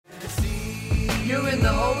You're in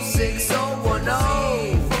the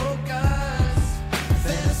 06010.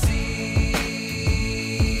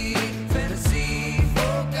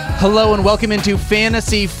 Hello and welcome into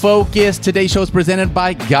Fantasy Focus. Today's show is presented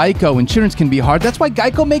by Geico. Insurance can be hard. That's why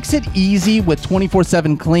Geico makes it easy with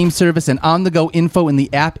 24/7 claim service and on-the-go info in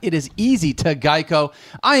the app. It is easy to Geico.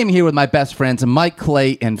 I am here with my best friends, Mike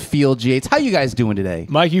Clay and Field Yates. How you guys doing today?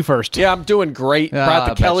 Mike, you first. Yeah, I'm doing great. Brought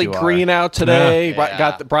the Kelly Green out today.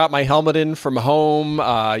 Yeah. Brought my helmet in from home.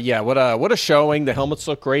 What a showing. The helmets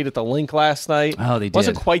look great at the Link last night. Oh, they did.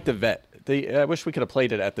 Wasn't quite the Vet. I wish we could have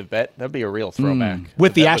played it at the Vet. That'd be a real throwback.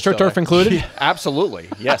 With the Vet was AstroTurf included? Yeah, absolutely.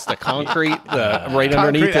 Yes, the concrete right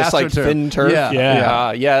underneath this like AstroTurf. thin turf.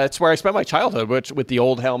 Yeah. That's where I spent my childhood, with the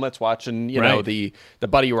old helmets, watching the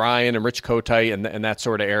Buddy Ryan and Rich Kotite and that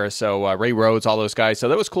sort of era. So Ray Rhodes, all those guys. So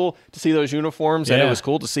that was cool to see those uniforms, and it was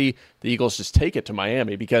cool to see the Eagles just take it to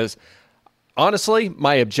Miami because honestly,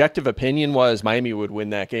 my objective opinion was Miami would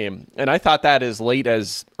win that game. And I thought that as late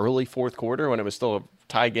as early fourth quarter when it was still a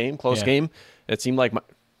tie game, close game. It seemed like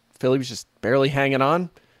Philly was just barely hanging on.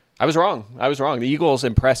 I was wrong. The Eagles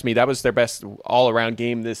impressed me. That was their best all-around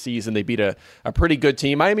game this season. They beat a pretty good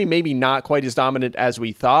team. Miami maybe not quite as dominant as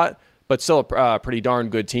we thought, but still a pretty darn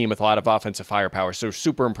good team with a lot of offensive firepower. So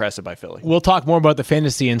super impressive by Philly. We'll talk more about the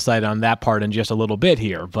fantasy insight on that part in just a little bit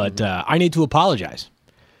here, but I need to apologize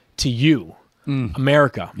to you,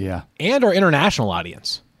 America, and our international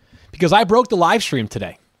audience, because I broke the live stream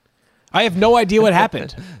today. I have no idea what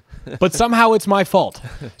happened, but somehow it's my fault.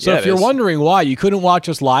 So if you're wondering why you couldn't watch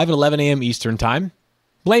us live at 11 a.m. Eastern time,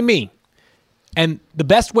 blame me. And the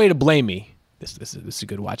best way to blame me, this is a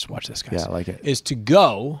good watch this, guys. Yeah, I like it. Is to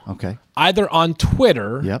go either on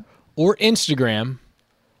Twitter or Instagram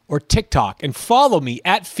or TikTok and follow me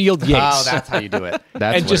at Field Yates. Oh, that's how you do it.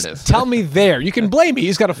 That's and what just it is. tell me there. You can blame me. You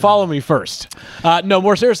just got to follow me first. No,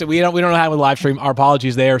 more seriously, we don't have a live stream. Our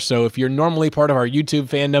apologies there. So if you're normally part of our YouTube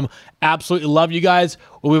fandom, absolutely love you guys.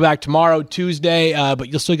 We'll be back tomorrow, Tuesday, but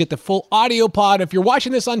you'll still get the full audio pod. If you're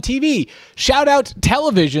watching this on TV, shout out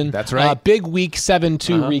television. That's right. Big week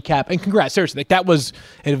 7-2 recap. And congrats. Seriously, that was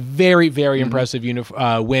a very, very impressive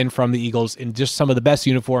win from the Eagles in just some of the best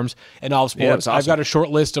uniforms in all of sports. Yeah, awesome. I've got a short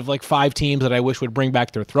list of like 5 teams that I wish would bring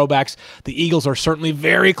back their throwbacks. The Eagles are certainly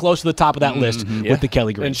very close to the top of that list with the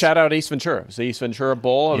Kelly Greens. And shout out Ace Ventura. It was the Ace Ventura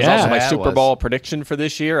Bowl. It was also my Super Bowl prediction for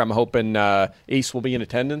this year. I'm hoping Ace will be in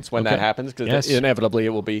attendance when that happens because inevitably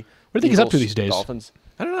it will be. What do you think he's up to these days? Dolphins.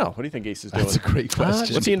 I don't know. What do you think Ace is doing? That's a great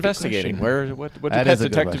question. What's he investigating? What do That pet is a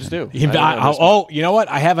good detectives do? Oh, you know what?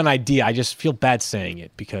 I have an idea. I just feel bad saying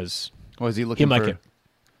it because Was he looking for?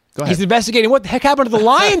 Go ahead. he's investigating what the heck happened to the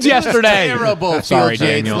Lions yesterday. Terrible. Sorry, Field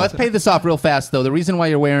Yates. Daniel. Let's pay this off real fast, though. The reason why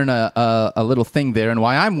you're wearing a little thing there and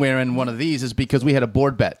why I'm wearing one of these is because we had a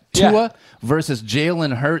board bet. Tua versus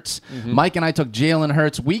Jalen Hurts. Mike and I took Jalen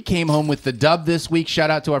Hurts. We came home with the dub this week. Shout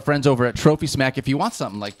out to our friends over at Trophy Smack. If you want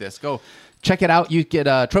something like this, go check it out. You get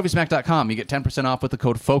TrophySmack.com. You get 10% off with the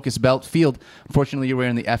code FocusBelt. Field, unfortunately, you're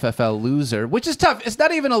wearing the FFL loser, which is tough. It's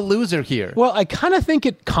not even a loser here. Well, I kind of think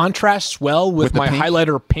it contrasts well with my pink?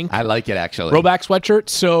 highlighter pink. I like it, actually. Rowback sweatshirt,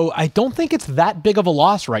 so I don't think it's that big of a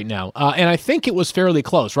loss right now. And I think it was fairly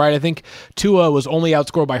close, right? I think Tua was only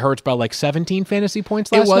outscored by Hurts by like 17 fantasy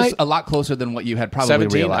points last night. It was a lot closer than what you had probably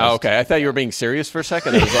 17? realized. Oh, okay. I thought you were being serious for a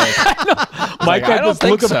second. It was like, Mike I had don't this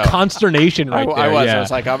think look so. of consternation right there. I was. Yeah. I was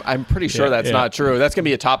like, I'm pretty sure that's not true. That's going to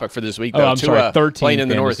be a topic for this week, though. I'm sorry, 13 playing in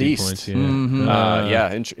the fantasy Northeast.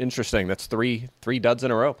 Points, Interesting. That's three duds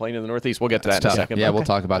in a row playing in the Northeast. We'll get to that in a second. Yeah, we'll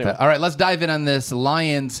talk about that. All right, let's dive in on this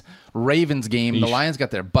Lions-Ravens game. The Lions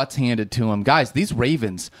got their butts handed to them. Guys, these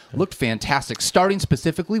Ravens looked fantastic, starting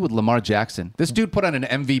specifically with Lamar Jackson. This dude put on an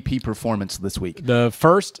MVP performance this week. The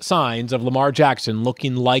first signs of Lamar Jackson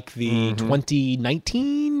looking like the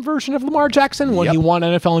 2019 version of Lamar Jackson when he won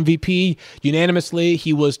NFL MVP unanimously.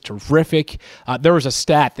 He was terrific. There was a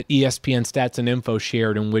stat that ESPN Stats and Info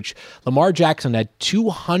shared in which Lamar Jackson had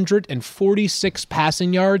 246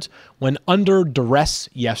 passing yards when under duress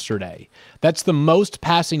yesterday. That's the most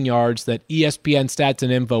passing yards that ESPN Stats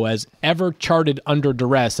and Info has ever charted under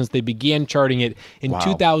duress since they began charting it in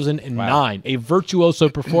 2009. A virtuoso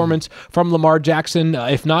performance from Lamar Jackson.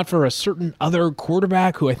 If not for a certain other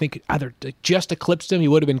quarterback who I think either just eclipsed him, he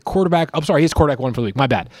would have been quarterback. I'm sorry, he's quarterback 1 for the week. My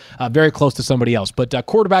bad. Very close to somebody else. But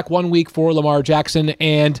quarterback 1 week for Lamar Jackson.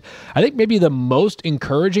 And I think maybe the most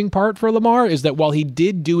encouraging part for Lamar is that while he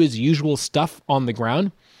did do his usual stuff on the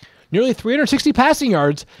ground, nearly 360 passing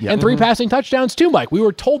yards and 3 passing touchdowns too, Mike. We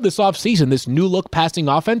were told this offseason, this new look passing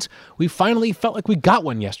offense, we finally felt like we got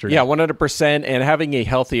one yesterday. Yeah, 100%. And having a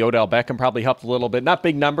healthy Odell Beckham probably helped a little bit. Not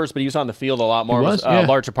big numbers, but he was on the field a lot more. He was, a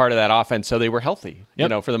larger part of that offense, so they were healthy,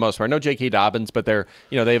 for the most part. No J.K. Dobbins, but they're,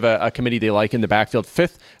 they have a committee they like in the backfield.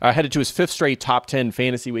 Headed to his 5th straight top 10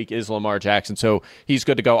 fantasy week is Lamar Jackson, so he's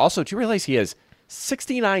good to go. Also, do you realize he has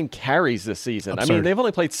 69 carries this season? Absurd. I mean, they've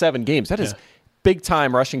only played 7 games. That is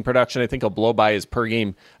big-time rushing production. I think he'll blow by his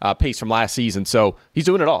per-game pace from last season. So he's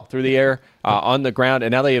doing it all through the air, on the ground,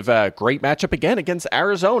 and now they have a great matchup again against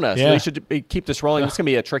Arizona. So they should keep this rolling. It's going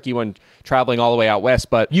to be a tricky one traveling all the way out west.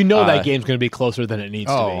 But that game's going to be closer than it needs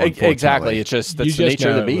to be. Exactly. It's just that's the nature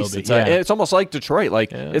of the beast. It's almost like Detroit.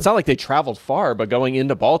 It's not like they traveled far, but going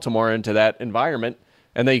into Baltimore, into that environment,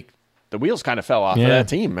 and the wheels kind of fell off of that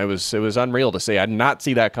team. It was unreal to see. I did not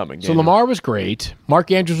see that coming. So Lamar was great.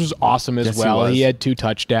 Mark Andrews was awesome as well. He had 2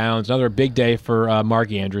 touchdowns. Another big day for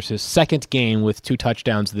Mark Andrews, his 2nd game with 2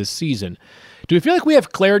 touchdowns this season. Do we feel like we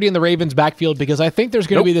have clarity in the Ravens' backfield? Because I think there's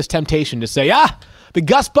going to be this temptation to say, the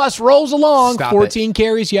Gus bus rolls along. Stop 14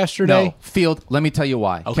 carries yesterday. No, Field, let me tell you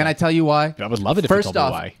why. Okay. Can I tell you why? I would love it if First you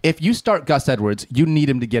told me off, why. if you start Gus Edwards, you need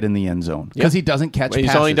him to get in the end zone because he doesn't catch passes.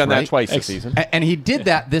 He's only done right? that twice this season. And he did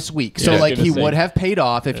that this week. So, he would have paid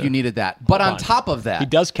off if you needed that. But on top of that, he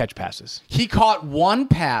does catch passes. He caught 1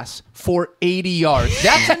 pass for 80 yards.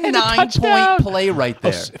 That's a 9-point play right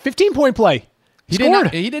there. 15-point play. He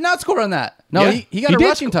did not score on that. No, he got a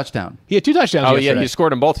rushing touchdown. He had 2 touchdowns yesterday. Yeah, he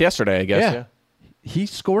scored them both yesterday, I guess. Yeah. He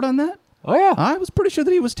scored on that? Oh, yeah. I was pretty sure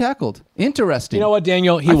that he was tackled. Interesting. You know what,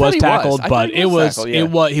 Daniel? He was tackled, but he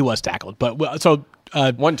was tackled. But so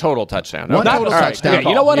 1 total touchdown. One total touchdown. Okay,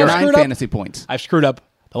 you know what? I've 9 screwed up fantasy points. I've screwed up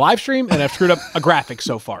the live stream, and I've screwed up a graphic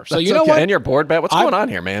so far. So you know what? And your board bet. What's going on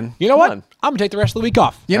here, man? You know what? I'm going to take the rest of the week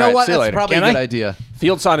off. You know what? That's probably a good idea.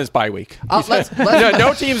 Fields on his bye week.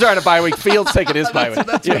 No teams are on a bye week. Fields taking his bye week.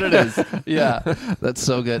 That's what it is. Yeah, that's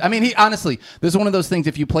so good. I mean, he honestly, this is one of those things.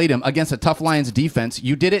 If you played him against a tough Lions defense,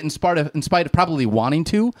 you did it in spite of probably wanting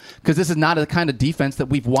to, because this is not a kind of defense that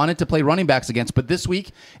we've wanted to play running backs against. But this week,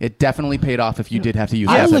 it definitely paid off. If you did have to use,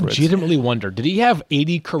 I legitimately wonder, did he have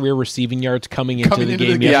 80 career receiving yards coming into the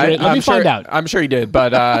game yesterday? Let me find out. I'm sure he did,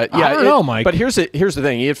 but I don't know, Mike. But here's the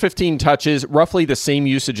thing: he had 15 touches, roughly the same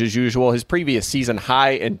usage as usual. His previous season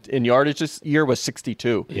high in yardage this year was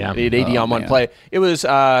 62. Yeah, he had 80 on one play. It was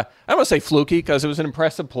I don't want to say fluky because it was an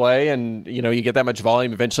impressive play, and you get that much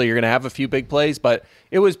volume. Eventually, you're going to have a few big plays, but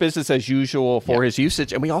it was business as usual for his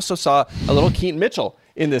usage. And we also saw a little Keaton Mitchell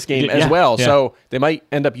in this game as well. Yeah. So they might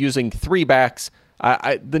end up using 3 backs.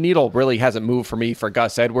 The needle really hasn't moved for me for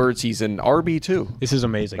Gus Edwards. He's an RB2. This is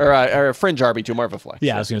amazing. Or a fringe RB2, more of a flex.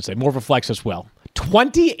 Yeah, I was going to say more of a flex as well.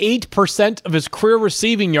 28% of his career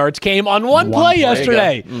receiving yards came on one play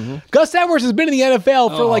yesterday. Mm-hmm. Gus Edwards has been in the NFL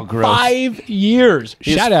for 5 years.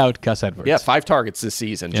 Shout out Gus Edwards. Yeah, 5 targets this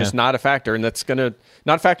season. Just not a factor, and that's going to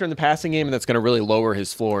not a factor in the passing game, and that's going to really lower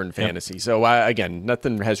his floor in fantasy. So, again,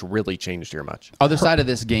 nothing has really changed here much. Other side of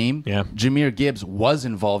this game, Jahmyr Gibbs was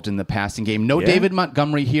involved in the passing game. No David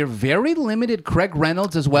Montgomery here. Very limited Craig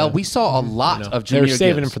Reynolds as well. We saw a lot of Jahmyr Gibbs. They're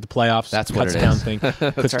saving him for the playoffs. That's what it is.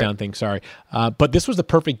 Cuts down thing, sorry. But this was the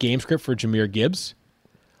perfect game script for Jahmyr Gibbs.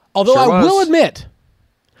 Although I will admit,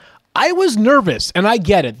 I was nervous, and I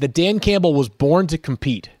get it, that Dan Campbell was born to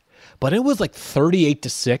compete. But it was like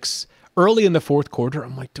 38-6 early in the 4th quarter.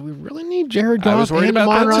 I'm like, do we really need Jared Goff and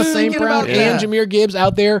Amon-Ra St. Brown and Jahmyr Gibbs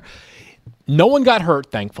out there? No one got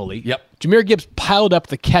hurt, thankfully. Yep. Jahmyr Gibbs piled up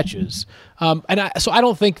the catches. So I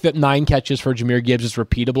don't think that 9 catches for Jahmyr Gibbs is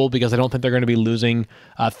repeatable, because I don't think they're going to be losing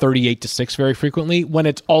 38-6 very frequently, when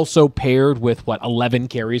it's also paired with 11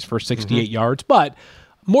 carries for 68 yards. But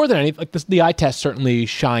more than anything, the eye test certainly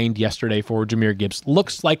shined yesterday for Jahmyr Gibbs.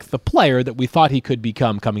 Looks like the player that we thought he could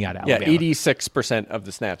become coming out of Alabama. Yeah, 86% of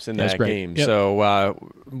the snaps in that game. Yep.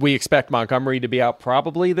 So we expect Montgomery to be out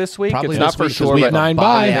probably this week. Probably it's not for sure, but 9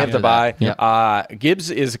 bye. They have to buy. Yep.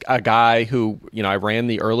 Gibbs is a guy who, I ran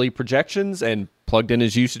the early projections and plugged in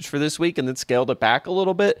his usage for this week and then scaled it back a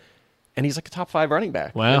little bit. And he's like a top 5 running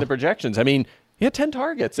back in the projections. I mean, he had 10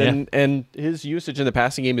 targets, and his usage in the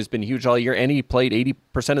passing game has been huge all year, and he played 80%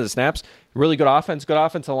 of the snaps. Really good offense, good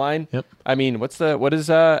offensive line. Yep. I mean, what does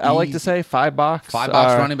Al like to say? 5 box? 5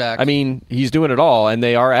 box running back. I mean, he's doing it all, and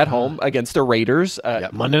they are at home against the Raiders.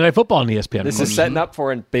 Monday Night Football on ESPN. This is setting up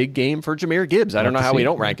for a big game for Jahmyr Gibbs. I don't know how we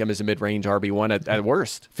don't rank him as a mid-range RB1 at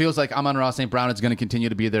worst. Feels like Amon-Ra St. Brown is going to continue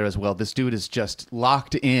to be there as well. This dude is just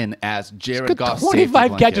locked in as Jared Goff's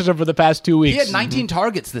 25 catches over the past 2 weeks. He had 19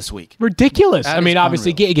 targets this week. Ridiculous. I mean,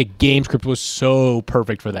 obviously, game script was so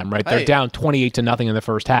perfect for them, right? They're down 28-0 in the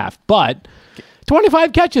first half, but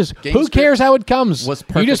 25 catches. Game Who script cares how it comes? Was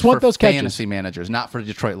perfect You just want for those catches. fantasy managers, not for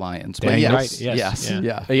Detroit Lions. But Dang yes, right. Yes. yes,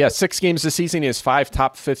 Yeah. yeah. Yeah, 6 games this season. He has 5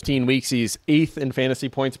 top 15 weeks. He's 8th in fantasy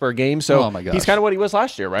points per game. So Oh, my gosh. he's kind of what he was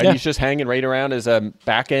last year, right? Yeah. He's just hanging right around as a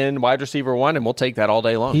back end wide receiver 1, and we'll take that all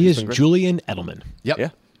day long. He He's is been great. Julian Edelman. Yep. Yeah.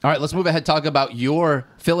 All right, let's move ahead. Talk about your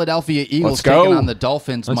Philadelphia Eagles Let's go. taking on the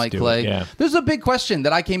Dolphins, Let's Mike do it, Clay. yeah. There's a big question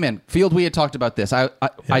that I came in. Field, we had talked about this. I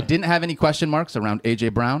didn't have any question marks around A.J.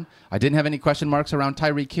 Brown. I didn't have any question marks around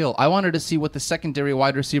Tyreek Hill. I wanted to see what the secondary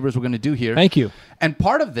wide receivers were going to do here. Thank you. And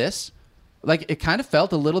part of this, like, it kind of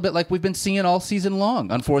felt a little bit like we've been seeing all season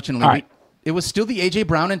long, unfortunately. All right. It was still the A.J.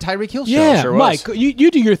 Brown and Tyreek Hill show. Yeah, sure was. Mike, you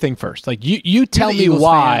do your thing first. Like you tell the me Eagles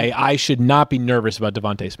why fan. I should not be nervous about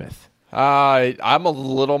Devontae Smith. I'm a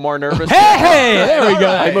little more nervous. Hey, there we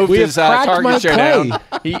go. I moved We his have cracked my target share clay. down.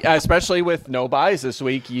 He, especially with no buys this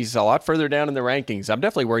week, he's a lot further down in the rankings. I'm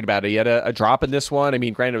definitely worried about it. He had a drop in this one. I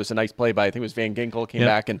mean, granted, it was a nice play by, I think it was Van Ginkel, came Yep,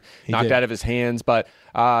 back and he knocked did. out of his hands. But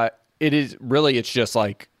it's just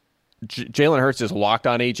like Jalen Hurts is locked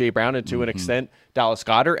on A.J. Brown and to an extent Dallas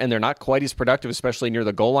Goedert, and they're not quite as productive, especially near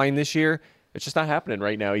the goal line this year. It's just not happening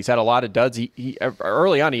right now. He's had a lot of duds. He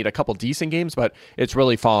early on, he had a couple decent games, but it's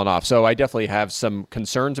really fallen off. So I definitely have some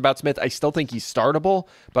concerns about Smith. I still think he's startable,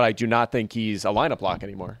 but I do not think he's a lineup lock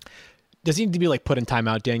anymore. Does he need to be like put in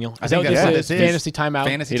timeout, Daniel? I think that's what this is. Fantasy timeout.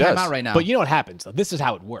 Fantasy He does. timeout right now. But you know what happens, though? This is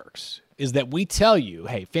how it works, is that we tell you,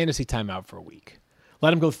 hey, fantasy timeout for a week.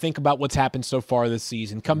 Let him go think about what's happened so far this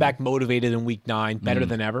season. Come back motivated in week 9, better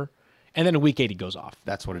than ever. And then in week 8, he goes off.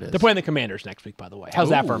 That's what it is. They're playing the Commanders next week, by the way. How's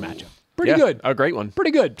that for a matchup? Pretty Yeah, good. a great one.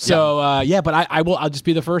 Pretty good. So but I'll just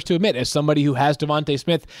be the first to admit, as somebody who has Devontae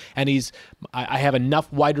Smith, and I have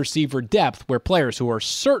enough wide receiver depth where players who are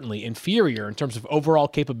certainly inferior in terms of overall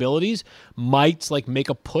capabilities might like make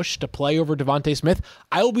a push to play over Devontae Smith.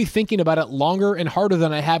 I will be thinking about it longer and harder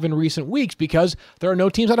than I have in recent weeks because there are no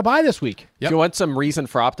teams on a bye this week. If you want some reason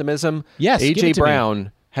for optimism, Yes, give A.J. it to me.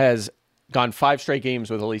 Brown has gone 5 straight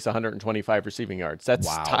games with at least 125 receiving yards. That's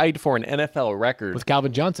tied for an NFL record. With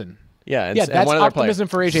Calvin Johnson. Yeah, and, Yeah, and that's one other optimism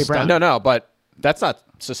player. for A.J. Brown. No, but that's not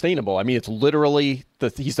sustainable. I mean, it's literally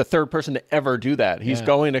he's the third person to ever do that. He's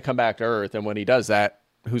going to come back to earth, and when he does that,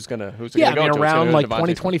 who's gonna Yeah, go to? It's around gonna like go to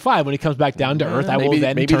Devontae 2025 when he comes back down to earth, I will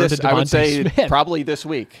then turn this, to I would Devontae say Smith. probably this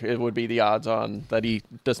week it would be the odds on that he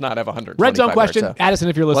does not have 100. Red zone question, Addison,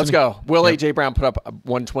 if you're listening. Let's go. Will A.J. Brown put up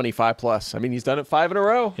 125 plus? I mean, he's done it 5 in a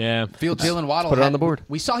row. Yeah. Field Jalen Waddle put it on had- the board.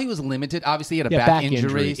 We saw he was limited. Obviously, he had a Yeah, back back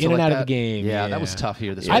injury, injury, so in and like out of that- the game. Yeah, Yeah. that was tough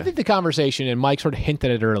here this I week. think the conversation, and Mike sort of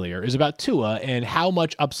hinted at it earlier, is about Tua and how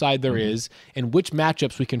much upside there is and which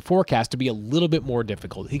matchups we can forecast to be a little bit more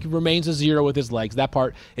difficult. He remains a 0 with his legs. That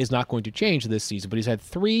part is not going to change this season, but he's had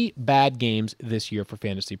 3 bad games this year for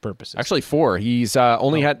fantasy purposes. Actually, 4. He's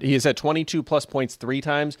he's had 22 plus points 3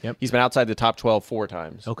 times. Yep. He's been outside the top 12 4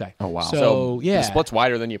 times. Okay. Oh, wow. So, yeah. the split's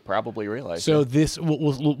wider than you probably realize. So this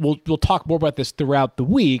we'll talk more about this throughout the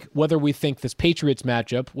week. Whether we think this Patriots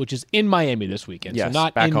matchup, which is in Miami this weekend, so Yes,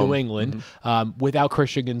 not back in home. New England, without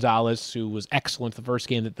Christian Gonzalez, who was excellent the first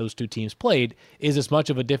game that those two teams played, is as much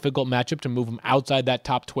of a difficult matchup to move them outside that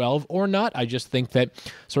top 12 or not. I just think that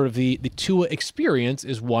sort of the Tua experience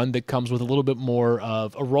is one that comes with a little bit more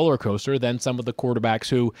of a roller coaster than some of the quarterbacks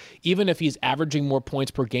who, even if he's averaging more points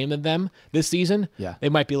per game than them this season, Yeah. they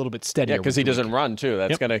might be a little bit steadier. yeah, because week he to week. doesn't run too.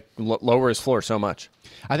 That's going to lower his floor so much.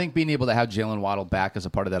 I think being able to have Jalen Waddle back as a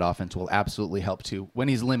part of that offense will absolutely help too. When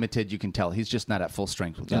he's limited, you can tell he's just not at full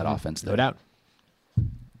strength with that offense. No There. doubt.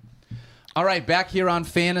 All right, back here on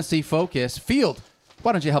Fantasy Focus. Field,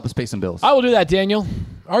 why don't you help us pay some bills? I will do that, Daniel.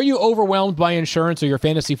 Are you overwhelmed by insurance or your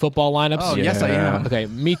fantasy football lineups? Oh, yes, I am. Okay,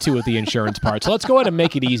 me too with the insurance part. So let's go ahead and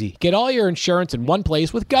make it easy. Get all your insurance in one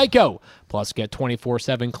place with Geico. Plus, get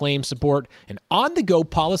 24/7 claim support and on-the-go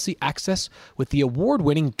policy access with the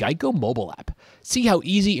award-winning Geico mobile app. See how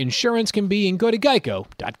easy insurance can be and go to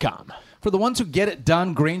geico.com. For the ones who get it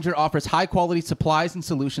done, Grainger offers high-quality supplies and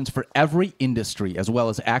solutions for every industry, as well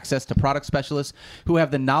as access to product specialists who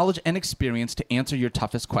have the knowledge and experience to answer your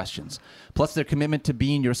toughest questions. Plus, their commitment to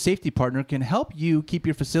being your safety partner can help you keep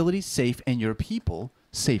your facilities safe and your people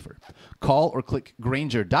safer. Call or click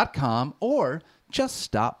Grainger.com or just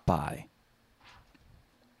stop by.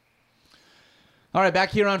 All right, back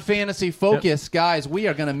here on Fantasy Focus, guys, we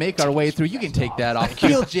are going to make our way through. You can take that off.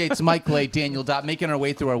 Field Yates, Mike Clay, Daniel Dot, making our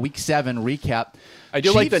way through our Week 7 recap. I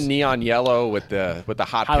do like the Chiefs- neon yellow with the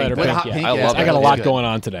hot Highlighter pink. With pink, hot yeah. pink, I yeah, love I it. got a It's lot good. going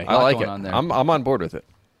on today. I like going it. on there. I'm on board with it.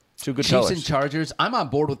 2 good Chiefs colors. and Chargers. I'm on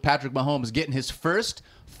board with Patrick Mahomes getting his first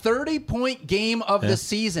 30-point game of the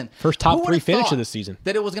season. First top Who 3 would've finish thought of the season.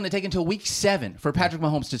 That it was going to take until week 7 for Patrick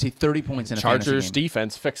Mahomes to see 30 points in a fantasy Chargers game.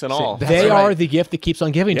 defense fixing all. They right. are the gift that keeps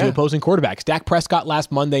on giving to Yeah. opposing quarterbacks. Dak Prescott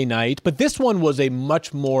last Monday night, but this one was a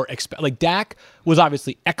much more like Dak was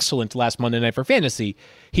obviously excellent last Monday night for fantasy.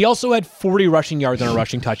 He also had 40 rushing yards and a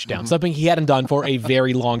rushing touchdown, something he hadn't done for a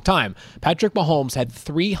very long time. Patrick Mahomes had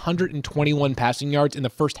 321 passing yards in the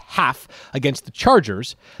first half against the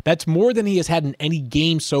Chargers. That's more than he has had in any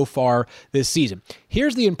game so far this season.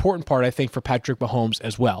 Here's the important part, I think, for Patrick Mahomes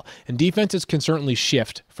as well. And defenses can certainly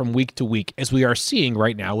shift from week to week, as we are seeing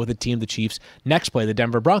right now with the team the Chiefs next play, the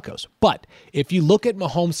Denver Broncos. But if you look at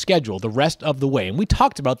Mahomes' schedule the rest of the way, and we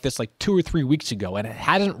talked about this like 2 or 3 weeks ago, and it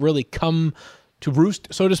hasn't really come to roost,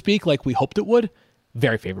 so to speak, like we hoped it would,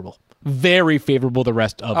 very favorable. Very favorable the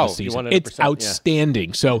rest of the season. 100%, It's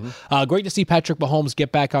outstanding. So great to see Patrick Mahomes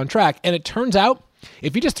get back on track. And it turns out,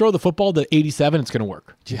 if you just throw the football to 87, it's going to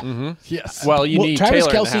work. Yeah. Yes. Well, you need Travis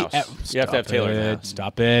Taylor Kelce, in the house. You have to have Taylor in the house.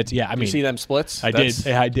 Stop it. Yeah, I mean, You see them splits? I did.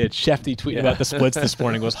 Shefty tweeting about the splits this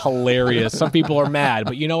morning was hilarious. Some people are mad,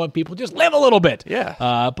 but you know what? People just live a little bit.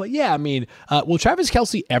 Yeah. But yeah, I mean, will Travis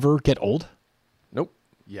Kelce ever get old? Nope.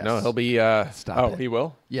 Yes. No, he'll be. Stop it. He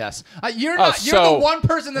will. Yes. You're not. You're so- the one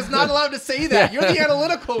person that's not allowed to say that. You're the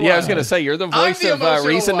analytical one. Yeah, I was gonna say you're the voice the of emotional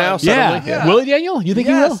reason one. now. Yeah. Suddenly. Yeah. Will he, Daniel? You think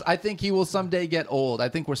he will? Yes, I think he will someday get old. I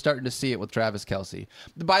think we're starting to see it with Travis Kelce.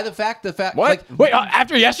 By the fact, What? like, Wait,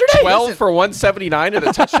 after yesterday? 12 for 179 and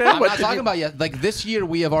a touchdown. I'm What not did talking you- about yet. Like this year,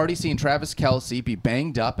 we have already seen Travis Kelce be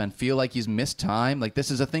banged up and feel like he's missed time. Like this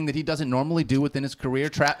is a thing that he doesn't normally do within his career.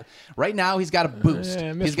 Right now, he's got a boost.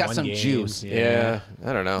 missed He's got one some game. juice. Yeah,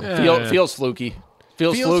 I don't know. Feels fluky.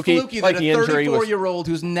 Feels Fluky like that the a injury was. 34-year-old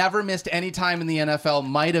who's never missed any time in the NFL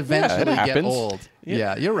might eventually get happens. old.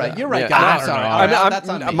 Yeah, you're right. You're right, Yeah. guys. I'm sorry. All right, that's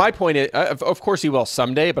on me. My point is, of course he will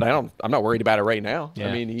someday, but I'm not worried about it right now. Yeah,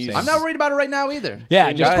 I mean, he's. same. I'm not worried about it right now either. Yeah,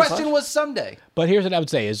 the just- question was someday. But here's what I would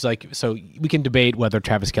say is like, so we can debate whether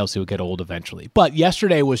Travis Kelce will get old eventually. But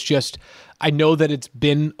yesterday was just, I know that it's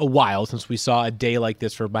been a while since we saw a day like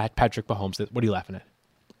this for Patrick Mahomes. What are you laughing at?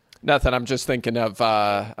 Nothing. I'm just thinking of.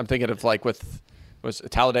 I'm thinking of like with. Was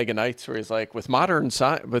Talladega Nights, where he's like, with modern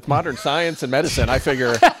science and medicine, I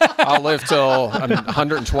figure I'll live till I'm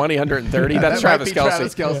 120, 130. That's That might Travis be Kelce.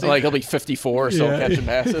 Travis Kelce. Like he'll be 54, still catching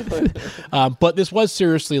passes. But this was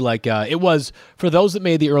seriously like, it was for those that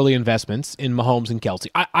made the early investments in Mahomes and Kelce.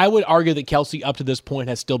 I would argue that Kelce up to this point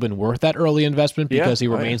has still been worth that early investment because he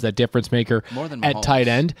remains that difference maker More than at Mahomes. tight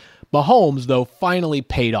end. Mahomes, though, finally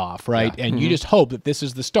paid off, right? And you just hope that this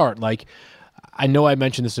is the start. Like, I know I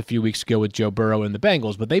mentioned this a few weeks ago with Joe Burrow and the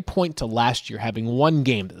Bengals, but they point to last year having one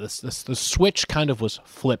game that the switch kind of was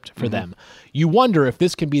flipped for them. You wonder if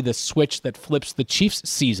this can be the switch that flips the Chiefs'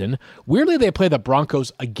 season. Weirdly, they play the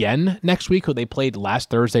Broncos again next week, who they played last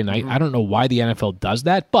Thursday night. I don't know why the NFL does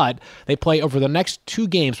that, but they play over the next 2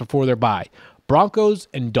 games before their bye. Broncos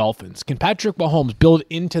and Dolphins. Can Patrick Mahomes build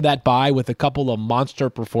into that bye with a couple of monster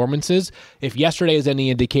performances? If yesterday is any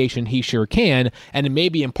indication, he sure can, and it may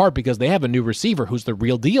be in part because they have a new receiver who's the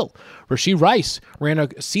real deal. Rashee Rice ran a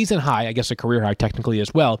season high, I guess a career high technically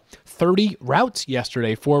as well, 30 routes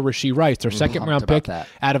yesterday for Rashee Rice, their second-round pick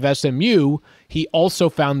out of SMU. He also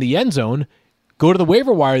found the end zone. Go to the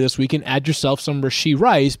waiver wire this week and add yourself some Rashee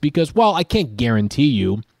Rice because, while I can't guarantee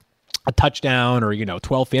you a touchdown or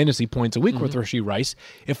 12 fantasy points a week with Rashee Rice,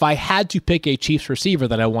 if I had to pick a Chiefs receiver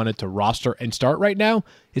that I wanted to roster and start right now,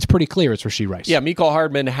 it's pretty clear it's Rashee Rice. Yeah, Mecole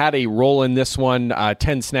Hardman had a role in this one,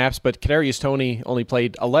 10 snaps, but Kadarius Toney only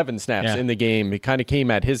played 11 snaps in the game. It kind of came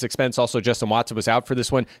at his expense. Also, Justin Watson was out for this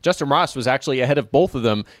one. Justin Ross was actually ahead of both of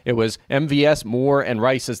them. It was MVS, Moore, and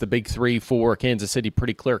Rice as the big 3 for Kansas City.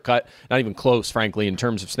 Pretty clear cut. Not even close, frankly, in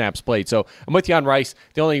terms of snaps played. So I'm with you on Rice.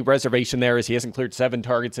 The only reservation there is he hasn't cleared 7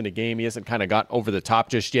 targets in a game. He hasn't kind of got over the top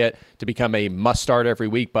just yet to become a must-start every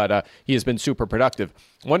week, but he has been super productive.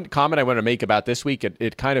 One comment I want to make about this week,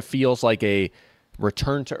 it kind of feels like a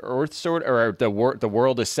return to earth sort, or the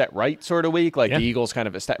world is set right sort of week. Like the Eagles kind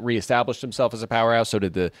of reestablished themselves as a powerhouse. So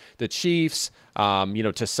did the Chiefs.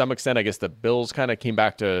 To some extent, I guess the Bills kind of came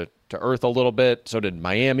back to earth a little bit. So did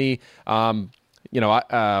Miami. I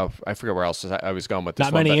forget where else I was going with this.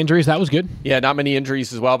 Not many injuries. That was good. Yeah, not many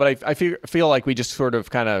injuries as well. But I feel like we just sort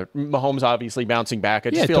of kind of Mahomes obviously bouncing back.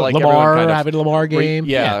 I just feel like Lamar everyone kind of having a Lamar game.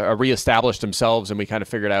 reestablished themselves, and we kind of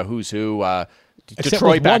figured out who's who. Except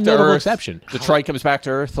Detroit with back one to notable earth. exception. Detroit comes back to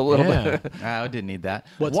earth a little bit. I didn't need that.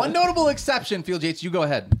 What's One that? notable exception, Field Yates, you go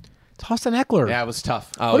ahead. Austin Eckler. Yeah, it was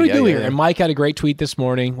tough. What do we do here? And Mike had a great tweet this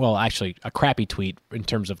morning. Well, actually, a crappy tweet in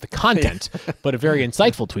terms of the content, but a very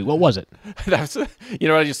insightful tweet. What was it? That's, what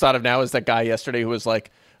I just thought of now is that guy yesterday who was like,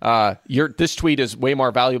 This tweet is way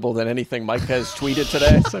more valuable than anything Mike has tweeted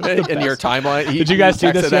today in your timeline. Did you guys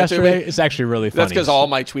see this yesterday? It's actually really funny. That's because all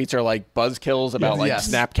my tweets are like buzzkills about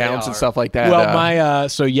snap counts and stuff like that. Well,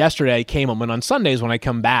 so yesterday I came home, and on Sundays when I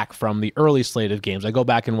come back from the early slate of games, I go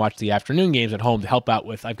back and watch the afternoon games at home to help out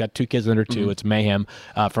with. I've got 2 kids under 2. It's mayhem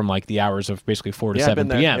from like the hours of basically 4 to 7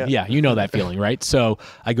 p.m. Yeah, you know that feeling, right? So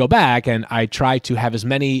I go back and I try to have as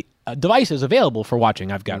many devices available for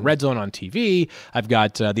watching. I've got Red Zone on TV. I've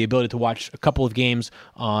got the ability to watch a couple of games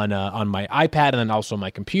on my iPad and then also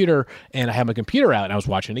my computer. And I have my computer out and I was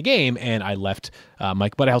watching the game and I left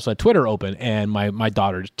but I also had Twitter open and my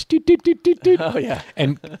daughter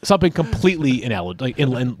and something completely ineligible.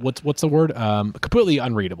 Like what's the word? Completely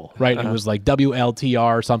unreadable, right? It was like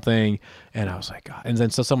WLTR something. And I was like, God. And then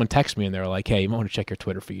so someone texted me and they were like, hey, you might want to check your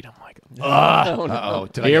Twitter feed. I'm like,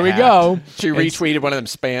 here we go. She retweeted one of them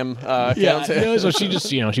spam accounts. So she just,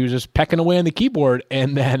 she was just pecking away on the keyboard.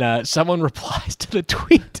 And then someone replies to the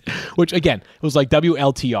tweet, which again, it was like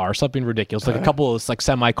WLTR, something ridiculous, like a couple of like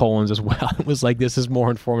semicolons as well. It was like, this is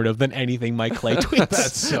more informative than anything Mike Clay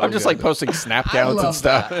tweets. I'm just like posting snap counts and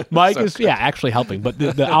stuff. That. Mike is actually helping. But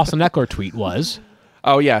the Austin Eckler tweet was...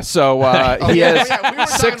 Oh, yeah. So he has we were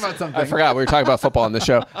 6. talking about something. I forgot. We were talking about football on the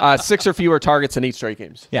show. 6 or fewer targets in 8 straight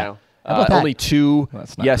games. Yeah. Only 2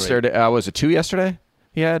 not yesterday. Was it 2 yesterday?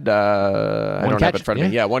 He had, I don't have it in front of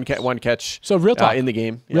me. Yeah, one catch so real talk. In the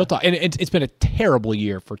game. Real talk. And it's been a terrible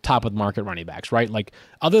year for top-of-the-market running backs, right? Like,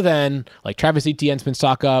 other than, like, Travis Etienne's been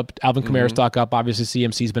stock up, Alvin Kamara's stock up, obviously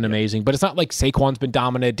CMC's been amazing, but it's not like Saquon's been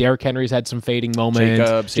dominant, Derrick Henry's had some fading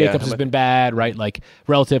moments, Jacobs has been bad, right? Like,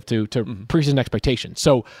 relative to preseason expectations.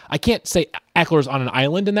 So, I can't say Eckler's on an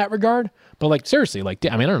island in that regard, but, like, seriously, like,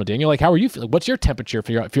 I mean, I don't know, Daniel, like, how are you feeling? What's your temperature if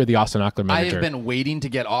you're the Austin Eckler manager? I have been waiting to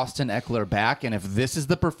get Austin Eckler back, and if this is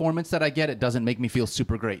the performance that I get, it doesn't make me feel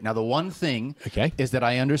super great. Now, the one thing is that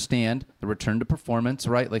I understand the return to performance,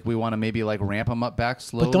 right? Like, we want to maybe, like, ramp him up back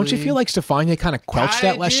slowly. But don't you feel like Stephania kind of quelched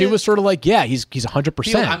that last? She was sort of like, he's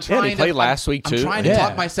 100%. He played last week, too. I'm trying to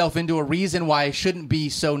talk myself into a reason why I shouldn't be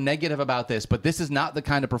so negative about this, but this is not the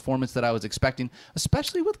kind of performance that I was expecting,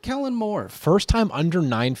 especially with Kellen Moore. First time under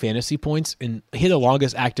 9 fantasy points and hit the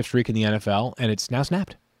longest active streak in the NFL, and it's now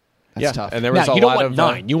snapped. That's tough. And there was now, a you don't lot want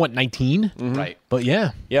 9. You want 19. Right. But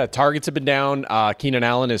yeah. Yeah, targets have been down. Keenan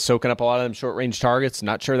Allen is soaking up a lot of them short-range targets.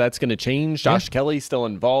 Not sure that's going to change. Josh Kelly's still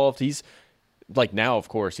involved. He's... Like now, of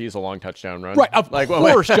course, he's a long touchdown run. Right, of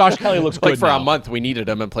course, Josh Kelly looks good. Like for now. a month, we needed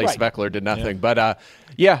him, and place of Eckler did nothing. But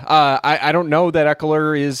I don't know that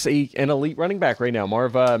Eckler is an elite running back right now. More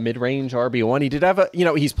of a mid-range RB1. He did have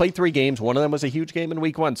he's played 3 games. One of them was a huge game in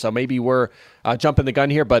week 1, so maybe we're jumping the gun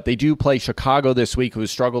here. But they do play Chicago this week, who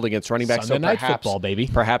struggled against running backs. Sunday night football, baby.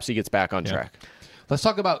 Perhaps he gets back on track. Let's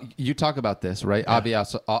talk about this, right? Yeah.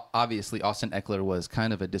 Obviously, Austin Eckler was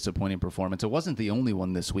kind of a disappointing performance. It wasn't the only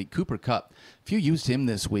one this week. Cooper Kupp, if you used him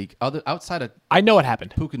this week, outside of I know what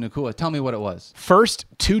happened. Puka Nacua, tell me what it was. First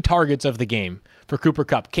 2 targets of the game for Cooper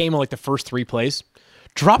Kupp came in like the first 3 plays.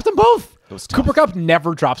 Dropped them both. Cooper Kupp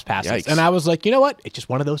never drops passes. Yikes. And I was like, you know what? It's just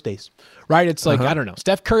one of those days, right? It's like, I don't know.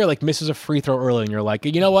 Steph Curry like misses a free throw early and you're like,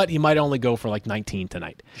 you know what? He might only go for like 19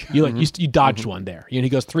 tonight. You you dodged one there. He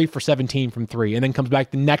goes 3 for 17 from 3 and then comes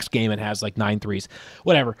back the next game and has like 9 threes.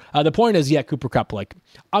 Whatever. The point is, Cooper Kupp, like,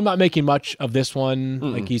 I'm not making much of this one.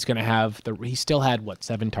 Like, he's going to have he still had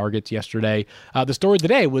 7 targets yesterday. The story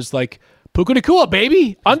today was like, Puka Nacua,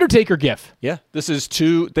 baby. Undertaker gif. Yeah. This is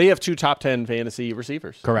 2. They have 2 top 10 fantasy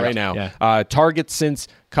receivers right now. Yeah. Targets since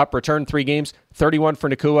Kupp returned 3 games, 31 for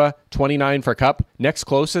Nacua, 29 for Kupp. Next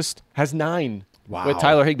closest has 9. Wow. With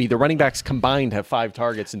Tyler Higbee. The running backs combined have 5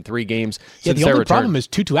 targets in 3 games since the their only return. problem is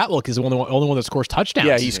Tutu Atwell is the only one that scores touchdowns.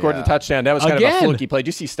 Yeah, he scored the touchdown. That was kind of a fluky play. Did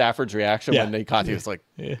you see Stafford's reaction when they caught? He was like,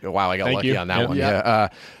 wow, I got lucky on that one. Yeah.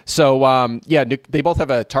 They both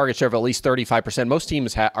have a target share of at least 35%. Most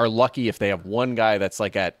teams are lucky if they have one guy that's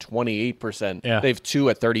like at 28%. Yeah. They have 2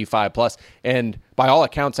 at 35+. And by all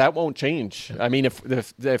accounts, that won't change. I mean,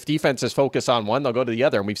 if defenses focus on one, they'll go to the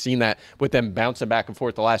other. And we've seen that with them bouncing back and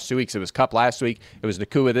forth the last 2 weeks. It was Kupp last week. It was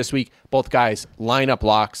Nacua this week. Both guys line up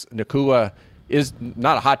blocks. Nacua is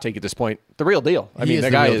not a hot take at this point. The real deal. I mean, the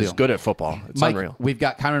guy is good at football. It's Mike, unreal. We've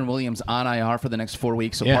got Kyren Williams on IR for the next 4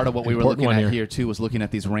 weeks. So Yeah, part of what we were looking important at one here too was looking at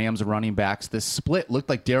these Rams running backs. This split looked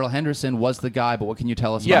like Darrell Henderson was the guy, but what can you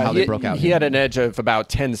tell us about how they broke out? He had an edge of about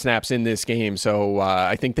 10 snaps in this game. So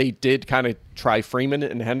I think they did kind of try Freeman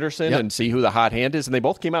and Henderson and see who the hot hand is. And they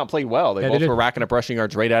both came out and played well. They both were racking up rushing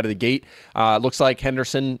yards right out of the gate. Looks like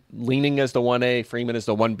Henderson leaning as the 1A, Freeman as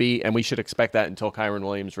the 1B, and we should expect that until Kyren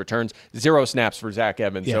Williams returns. 0 snaps for Zach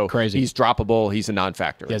Evans. Yeah, so crazy. he's dropped droppable. He's a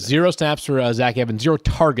non-factor. Yeah, 0 snaps for Zach Evans, 0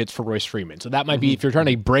 targets for Royce Freeman. So that might be, if you're trying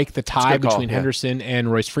to break the tie between Henderson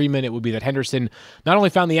and Royce Freeman, it would be that Henderson not only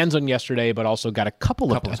found the end zone yesterday, but also got a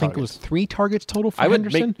couple of I think it was 3 targets total for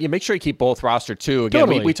Henderson. Make sure you keep both rostered too. Again,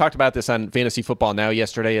 we talked about this on Fantasy Football Now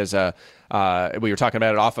yesterday as we were talking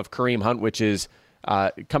about it off of Kareem Hunt, which is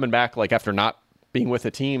coming back like after not being with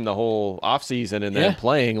a team the whole offseason and then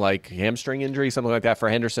playing, like hamstring injury, something like that for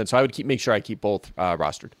Henderson. So I would make sure I keep both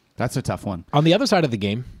rostered. That's a tough one. On the other side of the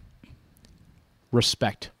game,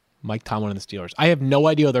 respect Mike Tomlin and the Steelers. I have no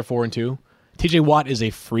idea they're 4-2. TJ Watt is a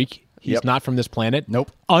freak. He's not from this planet.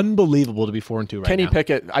 Nope. Unbelievable to be 4-2 right now. Kenny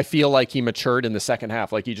Pickett, I feel like he matured in the second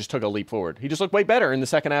half. Like he just took a leap forward. He just looked way better in the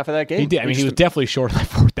second half of that game. He did. I mean, he was definitely short of that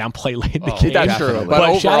 4th down play late in the game. That's true. But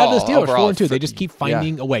overall, shout out to the Steelers, overall, 4-2. They just keep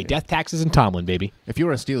finding a way. Death, taxes, and Tomlin, baby. If you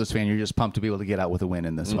were a Steelers fan, you're just pumped to be able to get out with a win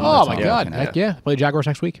in this one. Oh, my God. Heck yeah. Play the Jaguars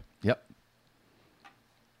next week. Yep.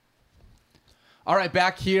 All right,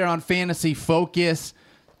 back here on Fantasy Focus.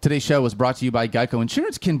 Today's show was brought to you by Geico.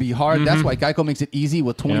 Insurance can be hard. That's why Geico makes it easy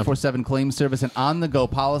with 24/7 claim service and on-the-go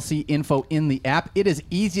policy info in the app. It is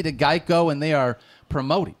easy to Geico, and they are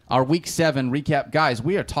promoting our Week 7 recap. Guys,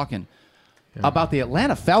 we are talking about the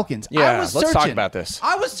Atlanta Falcons. Yeah, let's talk about this.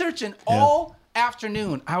 I was searching all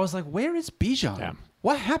afternoon. I was like, where is Bijan? Yeah.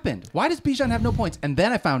 What happened? Why does Bijan have no points? And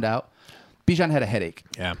then I found out Bijan had a headache.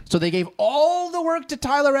 Yeah. So they gave all the work to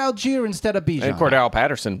Tyler Algier instead of Bijan. And Cordell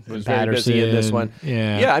Patterson was very busy in this one.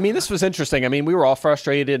 Yeah. I mean, this was interesting. I mean, we were all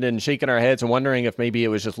frustrated and shaking our heads and wondering if maybe it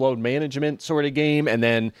was just load management sort of game. And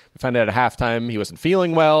then we found out at halftime he wasn't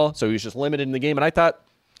feeling well, so he was just limited in the game. And I thought,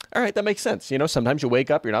 all right, that makes sense. You know, sometimes you wake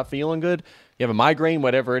up, you're not feeling good. You have a migraine,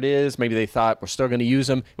 whatever it is. Maybe they thought we're still going to use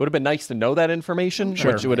him. It would have been nice to know that information,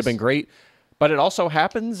 which would have been great. But it also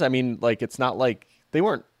happens. I mean, like, it's not like they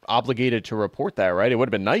weren't obligated to report that, right? It would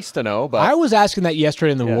have been nice to know, but I was asking that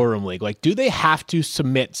yesterday in the War Room League. Like, do they have to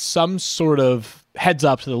submit some sort of heads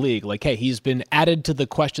up to the league? Like, hey, he's been added to the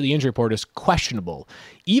injury report as questionable,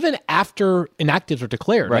 even after inactives are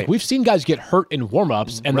declared. Right. Like, we've seen guys get hurt in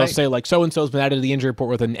warmups, and they'll say, like, so-and-so's been added to the injury report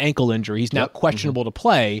with an ankle injury. He's now questionable to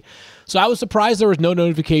play. So I was surprised there was no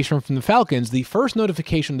notification from the Falcons. The first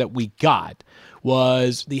notification that we got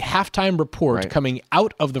was the halftime report coming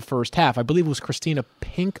out of the first half. I believe it was Christina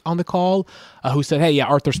Pink on the call who said, hey,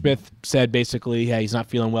 Arthur Smith said basically, hey, he's not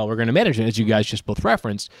feeling well. We're going to manage it, as you guys just both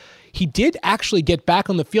referenced. He did actually get back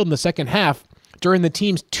on the field in the second half during the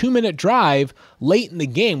team's 2-minute drive late in the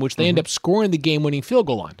game, which they end up scoring the game-winning field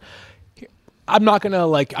goal on. I'm not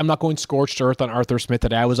going scorched earth on Arthur Smith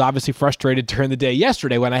today. I was obviously frustrated during the day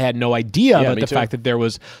yesterday when I had no idea about the fact that there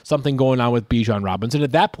was something going on with Bijan Robinson.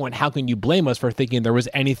 At that point, how can you blame us for thinking there was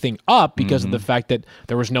anything up because of the fact that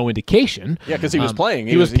there was no indication? Yeah, because he was playing.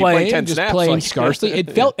 He was playing, 10 just snaps, playing like, scarcely.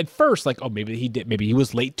 It felt at first like, oh, maybe he did. Maybe he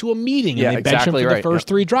was late to a meeting and they benched him for the first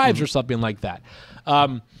 3 drives or something like that.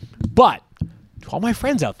 But to all my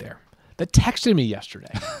friends out there that texted me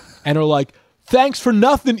yesterday and are like, thanks for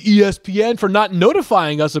nothing, ESPN, for not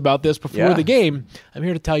notifying us about this before the game. I'm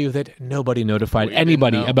here to tell you that nobody notified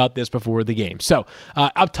anybody about this before the game. So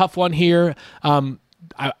a tough one here.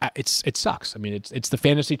 It sucks. I mean, it's the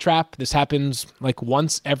fantasy trap. This happens like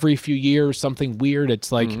once every few years, something weird.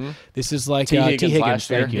 It's like this is like T. Higgins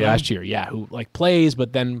last year, who like plays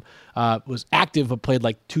but then was active but played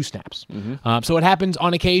like 2 snaps. So it happens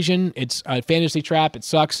on occasion. It's a fantasy trap. It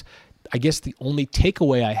sucks. I guess the only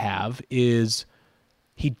takeaway I have is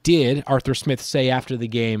Arthur Smith say after the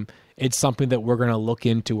game, it's something that we're going to look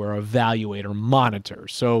into or evaluate or monitor.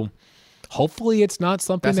 So hopefully it's not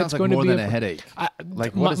something that's going to be more than a headache.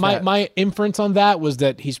 My inference on that was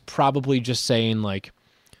that he's probably just saying like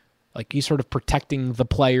he's sort of protecting the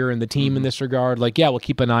player and the team in this regard. Like, yeah, we'll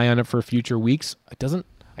keep an eye on it for future weeks. I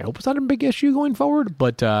hope it's not a big issue going forward,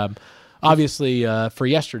 but obviously for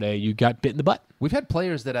yesterday, you got bit in the butt. We've had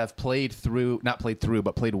players that have played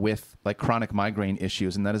with like chronic migraine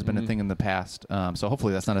issues, and that has been a thing in the past. So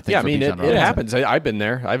hopefully that's not a thing. Yeah, I mean, it happens. I've been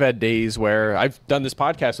there. I've had days where I've done this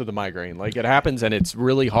podcast with a migraine. Like, it happens, and it's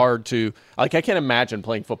really hard to, like, I can't imagine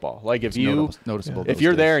playing football. Like, if noticeable if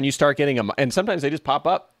you're there and you start getting them, and sometimes they just pop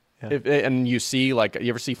up, and you see, like, you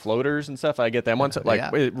ever see floaters and stuff? I get them once,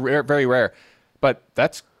 very rare. But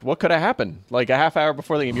that's what could have happened. Like a half hour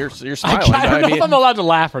before the game, you're smiling. I don't know if I'm allowed to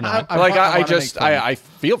laugh or not. I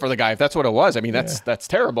feel for the guy if that's what it was. I mean, that's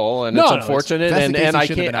terrible and it's unfortunate. And I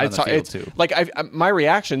can't. My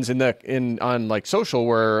reactions on like social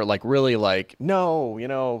were like really like,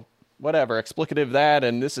 no, whatever, explicative that,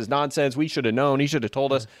 and this is nonsense. We should have known. He should have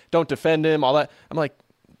told us. Don't defend him. All that. I'm like,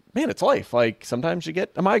 man, it's life. Like, sometimes you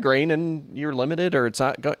get a migraine and you're limited, or it's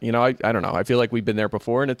not. I don't know. I feel like we've been there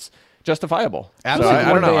before, and justifiable. Absolutely. So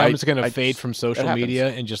I One don't know. day I'm just going to fade from it social happens. media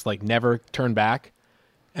and just like never turn back.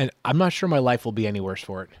 And I'm not sure my life will be any worse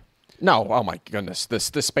for it. No, oh my goodness, the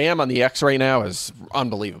spam on the X right now is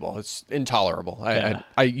unbelievable. It's intolerable.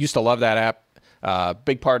 I used to love that app.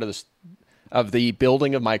 Big part of the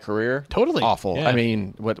building of my career. Totally. Awful. Yeah. I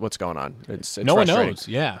mean, what's going on? It's No one frustrating. knows,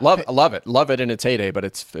 yeah. Love it in its heyday, but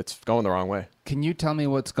it's going the wrong way. Can you tell me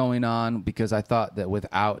what's going on? Because I thought that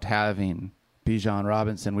without having Bijan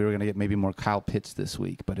Robinson, we were going to get maybe more Kyle Pitts this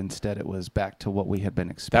week, but instead it was back to what we had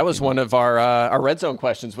been expecting. That was one of our red zone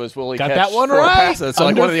questions. Was will he Got catch that one 4 right. passes? It's like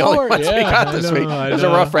Under one of the only 4. ones we Yeah, got this I know, week. I It was a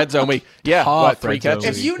know. rough red zone week. Yeah, Tough 3 red zone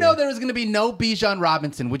catches? If you know there was going to be no Bijan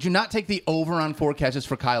Robinson, would you not take the over on 4 catches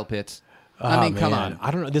for Kyle Pitts? I mean, come Man, on.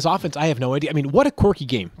 I don't know. This offense, I have no idea. I mean, what a quirky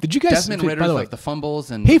game. Did you guys? Desmond by Ritter's the way, like the fumbles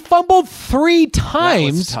and he fumbled 3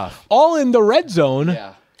 times, tough. all in the red zone.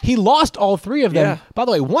 Yeah. He lost all 3 of them. Yeah. By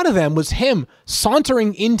the way, one of them was him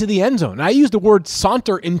sauntering into the end zone. And I used the word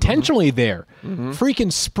saunter intentionally there.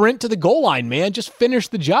 Freaking sprint to the goal line, man. Just finish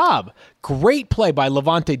the job. Great play by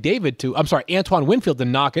Antoine Winfield to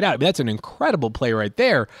knock it out. I mean, that's an incredible play right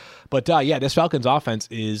there. But yeah, this Falcons offense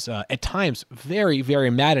is at times very, very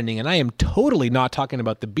maddening. And I am totally not talking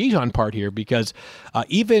about the Bijan part here because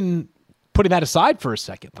even putting that aside for a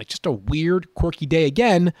second, like just a weird, quirky day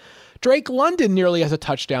again. Drake London nearly has a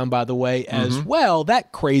touchdown, by the way, as well.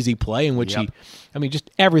 That crazy play in which just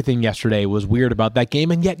everything yesterday was weird about that game.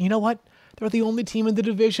 And yet, you know what? They're the only team in the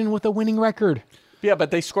division with a winning record. Yeah,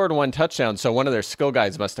 but they scored 1 touchdown, so one of their skill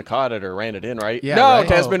guys must have caught it or ran it in, right? Yeah, no, right.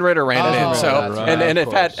 Desmond Ridder ran it in. Oh, So that's right. and Of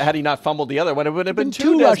if course. had he not fumbled the other one, it would have been 2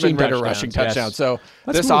 2 Desmond Ridder rushing rushing touchdowns, touchdowns. yes. So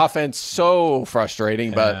Let's this move. offense so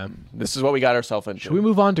frustrating, but this is what we got ourselves into. Should we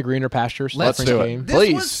move on to greener pastures? Let's Different do it. game? This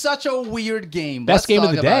Please. was such a weird game. Best Let's game of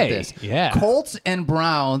talk the about day. this. Yeah. Colts and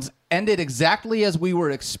Browns ended exactly as we were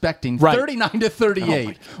expecting, Right.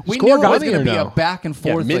 39-38. We Score knew it got was me going to or be no? a back and Yeah,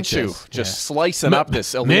 forth like Minshew this. just slicing up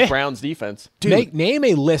this elite Meh. Browns defense. Name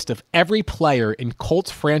a list of every player in Colts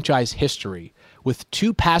franchise history with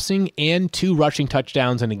 2 passing and 2 rushing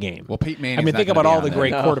touchdowns in a game. Well, Peyton Manning's I mean, not think gonna about be all on the there.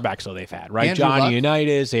 great No. quarterbacks though they've had, right? Andrew Johnny Luck.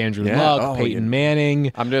 Unitas, Andrew Yeah. Luck, Oh, Peyton yeah.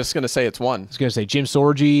 Manning. I'm just going to say it's 1. I was going to say Jim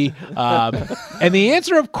Sorgi. And the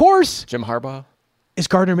answer, of course, Jim Harbaugh. is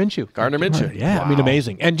Gardner Minshew. Gardner Minshew. Yeah, I mean,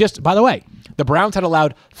 amazing. And just, by the way, the Browns had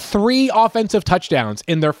allowed 3 offensive touchdowns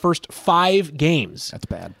in their first 5 games. That's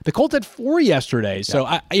bad. The Colts had 4 yesterday. So,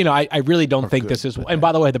 I really don't think this is... And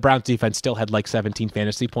by the way, the Browns defense still had like 17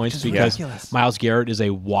 fantasy points because ridiculous. Myles Garrett is a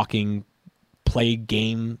walking play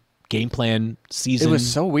game plan season. It was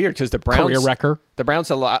so weird because the Browns career wrecker. The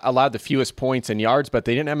Browns allowed the fewest points and yards, but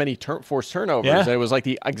they didn't have many forced turnovers. Yeah. It was like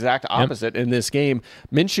the exact opposite in this game.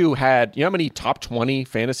 Minshew had, you know how many top 20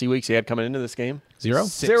 fantasy weeks he had coming into this game? 0?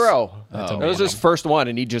 0. That was his first one,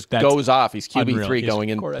 and he just That's goes off. He's unreal. QB3 He's- going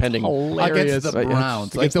in that's pending. hilarious. Against the Right, yeah.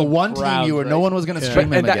 Browns. Like Against the the one team Browns, no right. one was going to Yeah. stream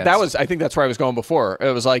him And that against. was, I think that's where I was going before.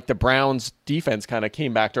 It was like the Browns defense kind of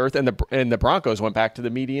came back to earth, and the Broncos went back to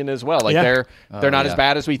the median as well. Like Yeah. they're not yeah. as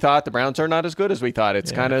bad as we thought. The Browns are not as good as we thought.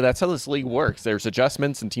 It's kind of that's how this league works. There's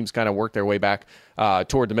adjustments, and teams kind of work their way back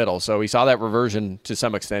toward the middle. So we saw that reversion to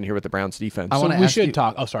some extent here with the Browns defense. I wanna We ask should you-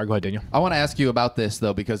 talk... Oh, sorry. Go ahead, Daniel. I want to ask you about this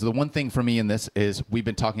though, because the one thing for me in this is we've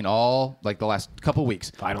been talking all like the last couple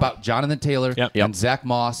weeks about Jonathan Taylor Yep. and Zach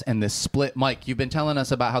Moss and this split. Mike, you've been telling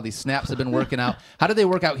us about how these snaps have been working out. How did they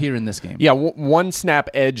work out here in this game? Yeah, one snap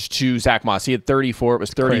edge to Zach Moss. He had 34. It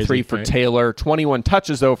was 33 crazy, for right? Taylor. 21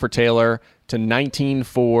 touches, though, for Taylor to 19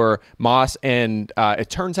 for Moss. And it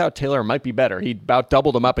turns out Taylor might be better. He about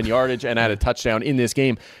doubled him up in yardage and had a touchdown in this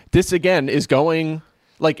game. This, again, is going...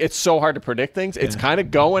 Like, it's so hard to predict things. It's kind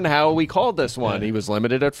of going how we called this one. He was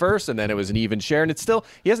limited at first, and then it was an even share. And it's still...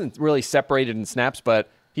 He hasn't really separated in snaps, but...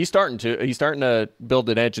 He's starting to build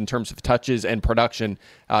an edge in terms of touches and production.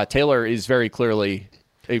 Taylor is very clearly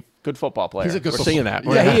a good football player. He's a good We're football seeing that.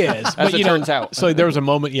 Yeah, he is. As it turns out. So there was a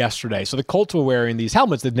moment yesterday. So the Colts were wearing these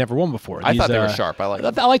helmets they'd never worn before. I These, thought they were sharp. I liked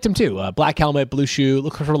them. I liked them too. Black helmet, blue shoe,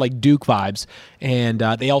 look sort of like Duke vibes. And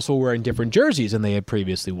they also were wearing different jerseys than they had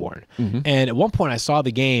previously worn. And at one point I saw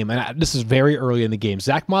the game, and this is very early in the game.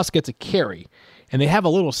 Zach Moss gets a carry, and they have a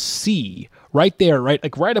little C right there, right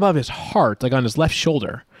above his heart, like on his left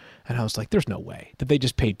shoulder. And I was like, there's no way that they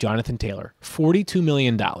just paid Jonathan Taylor $42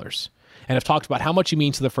 million and have talked about how much he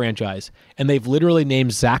means to the franchise. And they've literally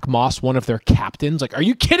named Zach Moss one of their captains. Like, are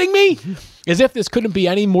you kidding me? As if this couldn't be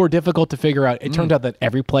any more difficult to figure out. It turned out that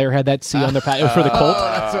every player had that C on their pack for the Colts.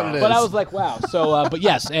 That's what it is. But I was like, wow. So, but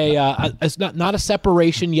yes, it's not a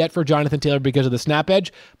separation yet for Jonathan Taylor because of the snap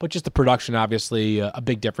edge, but just the production, obviously, a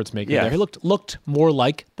big difference maker Yeah. there. He looked more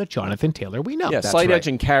like the Jonathan Taylor we know. Yeah, That's slight right. edge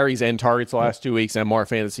in carries and targets the last 2 weeks and more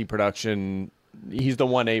fantasy production he's the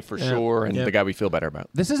 1A for sure, and the guy we feel better about.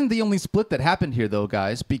 This isn't the only split that happened here, though,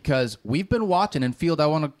 guys, because we've been watching, and Field, I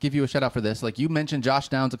want to give you a shout out for this. Like you mentioned Josh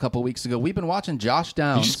Downs a couple weeks ago. We've been watching Josh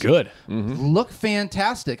Downs. He's good. Look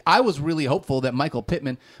fantastic. I was really hopeful that Michael's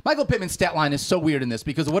stat line is so weird in this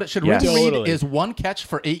because what it should really read is 1 catch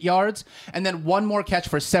for 8 yards and then 1 more catch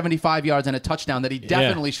for 75 yards and a touchdown that he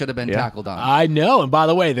definitely should have been tackled on. I know. And by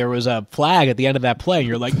the way, there was a flag at the end of that play, and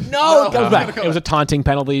you're like, no, it goes back. It was a taunting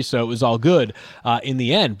penalty, so it was all good in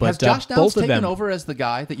the end. But has Josh Downs both of taken them over as the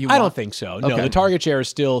guy that you I want? don't think so. No, Okay. the target share is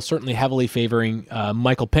still certainly heavily favoring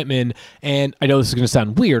Michael Pittman. And I know this is going to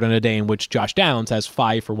sound weird on a day in which Josh Downs has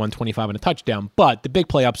 5 for 125 and a touchdown, but the big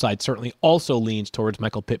play upside certainly also leans towards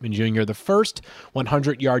Michael Pittman Jr. The first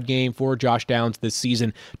 100-yard game for Josh Downs this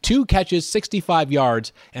season, 2 catches, 65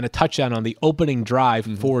 yards, and a touchdown on the opening drive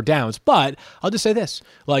for Downs. But I'll just say this,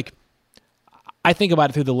 like, I think about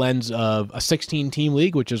it through the lens of a 16-team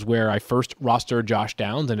league, which is where I first rostered Josh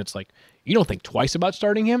Downs, and it's like, you don't think twice about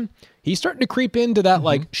starting him. He's starting to creep into that,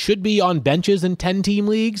 like, should be on benches in 10-team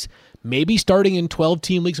leagues, maybe starting in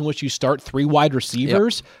 12-team leagues in which you start 3 wide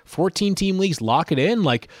receivers, 14-team leagues, lock it in.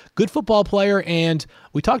 Like, good football player, and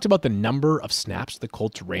we talked about the number of snaps the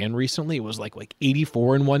Colts ran recently. It was like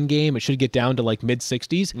 84 in one game. It should get down to, like,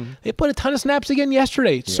 mid-60s. They put a ton of snaps again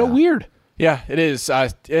yesterday. It's so weird. Yeah, it is,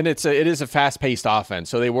 and it is a fast-paced offense.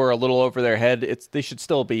 So they were a little over their head. They should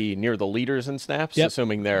still be near the leaders in snaps,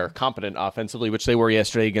 assuming they're competent offensively, which they were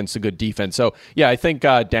yesterday against a good defense. So yeah, I think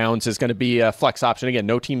Downs is going to be a flex option again.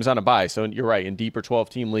 No team's on a bye, so you're right. In deeper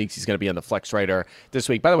 12-team leagues, he's going to be on the flex radar this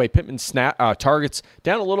week. By the way, Pittman's targets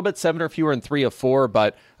down a little bit, 7 or fewer in 3 of 4,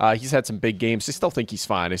 but he's had some big games. I still think he's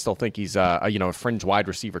fine. I still think he's a fringe wide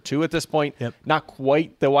receiver 2 at this point. Not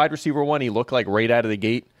quite the wide receiver 1 he looked like right out of the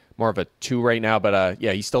gate. More of a 2 right now, but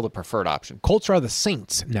he's still the preferred option. Colts are the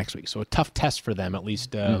Saints next week, so a tough test for them, at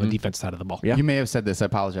least on the defense side of the ball. Yeah. You may have said this. I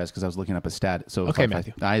apologize because I was looking up a stat. So okay,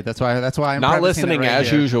 Matthew. That's why I'm not listening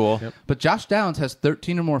as usual. Yep. But Josh Downs has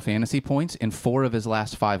 13 or more fantasy points in 4 of his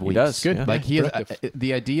last 5 weeks. He does. Good. Like he is,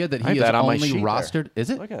 the idea that he is only rostered.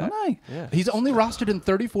 Is it? Look at that. Oh, yeah. He's only rostered in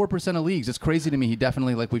 34% of leagues. It's crazy to me. He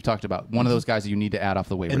definitely, like we've talked about, one of those guys that you need to add off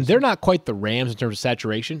the waivers. And they're not quite the Rams in terms of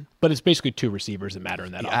saturation, but it's basically 2 receivers that matter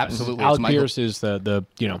in that offense. Absolutely. Alec Pierce is the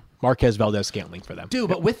Marquez Valdez-Scantling for them. Dude,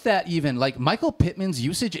 but with that even, like Michael Pittman's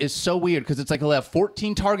usage is so weird because it's like he'll have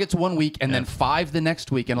 14 targets one week and then 5 the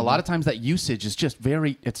next week. And a lot of times that usage is just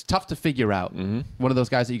it's tough to figure out. One of those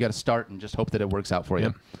guys that you got to start and just hope that it works out for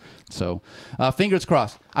you. So fingers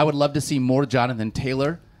crossed. I would love to see more Jonathan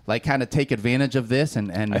Taylor like kind of take advantage of this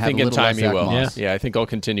and I have think a in little time less he Zach will. Moss. Yeah, I think he'll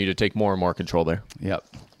continue to take more and more control there. Yep.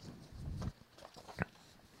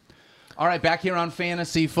 All right, back here on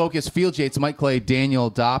Fantasy Focus, Field Yates, Mike Clay,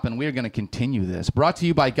 Daniel Dopp, and we're going to continue this. Brought to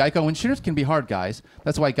you by Geico. Insurance can be hard, guys.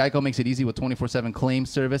 That's why Geico makes it easy with 24/7 claim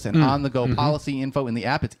service and on-the-go policy info in the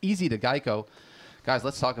app. It's easy to Geico. Guys,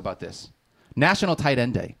 let's talk about this. National Tight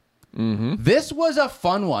End Day. This was a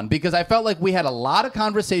fun one because I felt like we had a lot of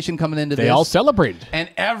conversation coming into this. They all celebrated. And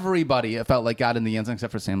everybody, it felt like, got in the end zone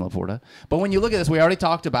except for Sam Laporta. But when you look at this, we already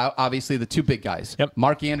talked about, obviously, the 2 big guys.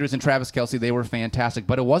 Mark Andrews and Travis Kelce, they were fantastic.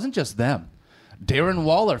 But it wasn't just them. Darren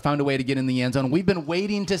Waller found a way to get in the end zone. We've been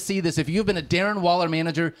waiting to see this. If you've been a Darren Waller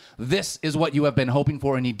manager, this is what you have been hoping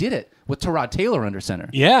for, and he did it with Tyrod Taylor under center.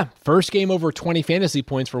 Yeah, first game over 20 fantasy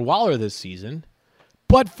points for Waller this season.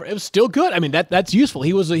 But it was still good. I mean, that's useful.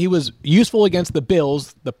 He was useful against the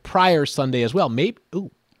Bills the prior Sunday as well. Maybe.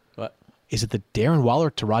 Ooh. What? Is it the Darren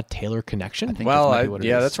Waller Tyrod Taylor connection? I think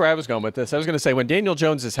that's where I was going with this. I was going to say when Daniel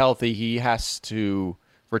Jones is healthy, he has to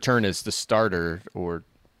return as the starter, or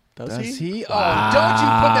does he? Oh, don't you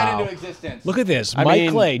put that into existence. Look at this.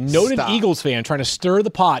 Mike Clay, noted Eagles fan, trying to stir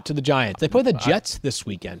the pot to the Giants. They play the Jets this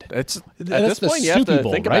weekend. At this point, you have to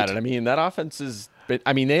think about it. I mean, that offense is.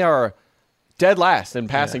 They are dead last in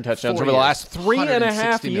passing touchdowns over the last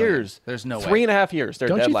 3.5 years. There's no way. 3.5 years. They're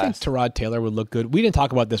dead last. Don't you think Tyrod Taylor would look good? We didn't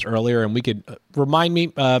talk about this earlier, and we could remind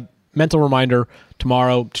me, mental reminder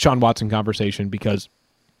tomorrow, Deshaun Watson conversation, because,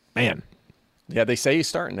 man. Yeah, they say he's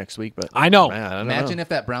starting next week, but I know. Man, I don't imagine know. if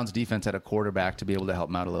that Browns defense had a quarterback to be able to help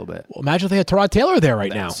him out a little bit. Well, imagine if they had Tyrod Taylor there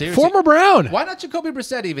right now. Seriously. Former Brown. Why not Jacoby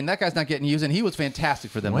Brissett even? That guy's not getting used, and he was fantastic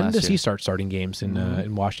for them When last does year. he start starting games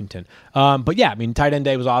in Washington? But yeah, I mean, tight end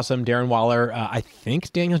day was awesome. Darren Waller. I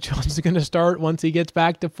think Daniel Jones is going to start once he gets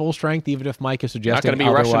back to full strength, even if Mike is suggesting not going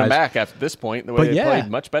to be rushing him back after this point. The way they played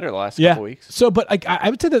much better the last couple weeks. So, but I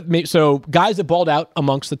would say that guys that balled out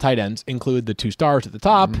amongst the tight ends include the 2 stars at the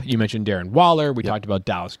top. You mentioned Darren Waller. We talked about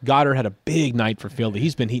Dallas Goedert had a big night for Philly.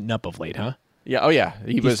 He's been heating up of late, huh? Yeah. Oh, yeah.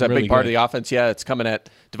 He was a really big part good. of the offense. Yeah, it's coming at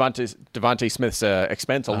Devontae Smith's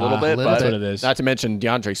expense a little bit, little but bit. That's what it is. not to mention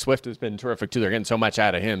DeAndre Swift has been terrific too. They're getting so much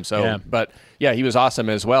out of him. So, Yeah. but yeah, he was awesome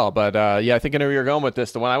as well. But yeah, I think I know where you're going with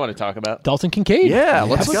this. The one I want to talk about. Dalton Kincaid. Yeah,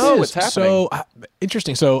 let's How go. about What's this? happening? So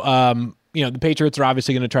interesting. So the Patriots are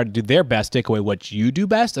obviously going to try to do their best, take away what you do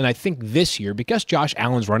best. And I think this year, because Josh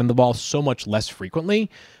Allen's running the ball so much less frequently,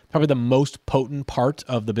 probably the most potent part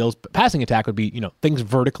of the Bills' passing attack would be, things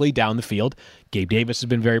vertically down the field. Gabe Davis has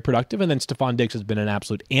been very productive, and then Stephon Diggs has been an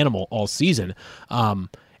absolute animal all season. And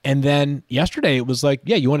then yesterday it was like,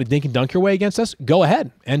 yeah, you want to dink and dunk your way against us? Go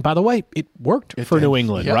ahead. And by the way, it worked for New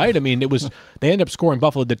England, right? I mean, they ended up scoring.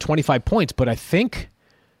 Buffalo did 25 points, but I think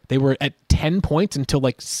they were at 10 points until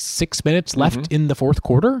like 6 minutes left in the fourth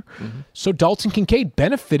quarter. So Dalton Kincaid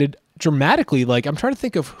benefited dramatically. Like, I'm trying to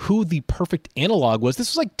think of who the perfect analog was. This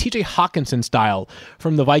was like TJ Hawkinson style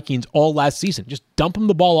from the Vikings all last season. Just dump him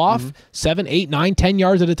the ball off 7, 8, 9, 10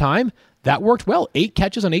 yards at a time. That worked well. 8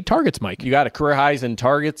 catches on 8 targets, Mike. You got a career highs in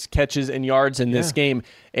targets, catches, and yards in this game.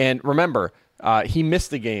 And remember, he missed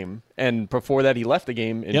the game. And before that, he left the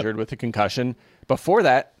game injured with a concussion. Before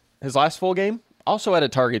that, his last full game, also had a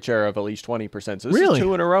target share of at least 20%. So this is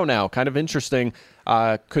 2 in a row now. Kind of interesting.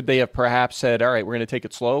 Could they have perhaps said, all right, we're going to take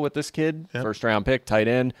it slow with this kid, first round pick, tight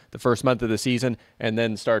end, the first month of the season, and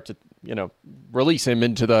then start to release him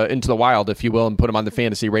into the wild, if you will, and put him on the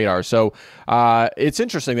fantasy radar. So it's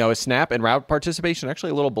interesting, though. His snap and route participation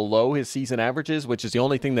actually a little below his season averages, which is the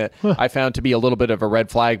only thing that I found to be a little bit of a red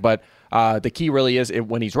flag. But the key really is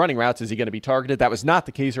when he's running routes, is he going to be targeted? That was not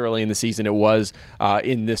the case early in the season. It was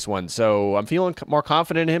in this one. So I'm feeling more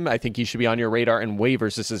confident in him. I think he should be on your radar and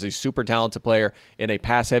waivers. This is a super talented player in a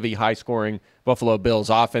pass-heavy, high-scoring Buffalo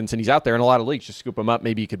Bills offense, and he's out there in a lot of leagues. Just scoop him up.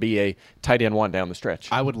 Maybe he could be a tight end 1 down the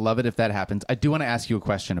stretch. I would love it if that happens. I do want to ask you a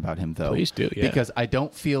question about him, though. Please do, yeah. Because I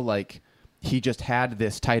don't feel like he just had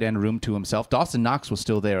this tight end room to himself. Dawson Knox was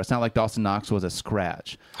still there. It's not like Dawson Knox was a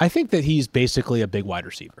scratch. I think that he's basically a big wide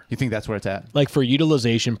receiver. You think that's where it's at? Like, for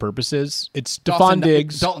utilization purposes, it's Stephon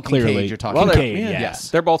Diggs, Dalton clearly. Kincaid you're talking Well, about. Kincaid, yeah. yes.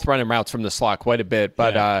 They're both running routes from the slot quite a bit,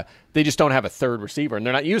 but they just don't have a third receiver, and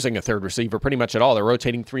they're not using a third receiver pretty much at all. They're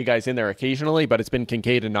rotating 3 guys in there occasionally, but it's been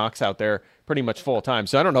Kincaid and Knox out there pretty much full time.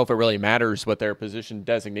 So I don't know if it really matters what their position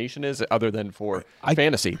designation is other than for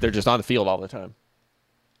fantasy. They're just on the field all the time.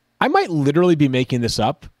 I might literally be making this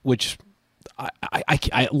up, which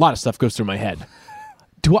a lot of stuff goes through my head.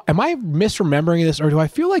 Am I misremembering this, or do I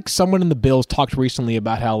feel like someone in the Bills talked recently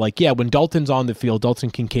about how, like, yeah, when Dalton's on the field,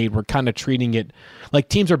 Dalton Kincaid, we're kind of treating it like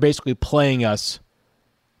teams are basically playing us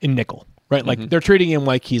in nickel, right? Like, they're treating him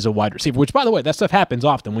like he's a wide receiver, which, by the way, that stuff happens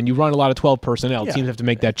often. When you run a lot of 12 personnel, teams have to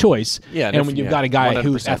make that choice. Yeah, and when you've got a guy 100%.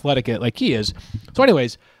 who's athletic like he is. So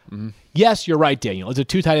anyways, yes, you're right, Daniel. It's a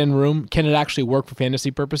 2 tight end room. Can it actually work for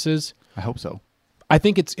fantasy purposes? I hope so. I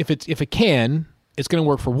think if it can, it's going to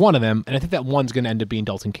work for one of them, and I think that one's going to end up being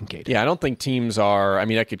Dalton Kincaid. Yeah, I don't think teams are. I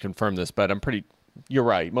mean, I could confirm this, but you're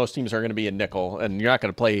right. Most teams are going to be in nickel, and you're not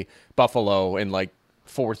going to play Buffalo in like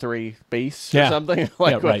 4-3 base or something.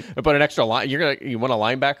 Like, right. But an extra line. You want a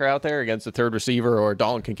linebacker out there against a third receiver or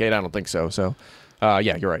Dalton Kincaid? I don't think so. So,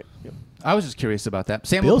 yeah, you're right. Yeah. I was just curious about that.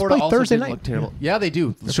 Sam Bills Laporta play also Thursday didn't night. look terrible. Yeah, they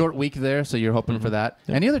do. Short week there, so you're hoping for that.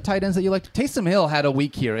 Any other tight ends that you like? Taysom Hill had a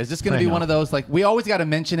week here. Is this going to be one of those, like, we always got to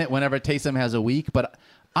mention it whenever Taysom has a week, but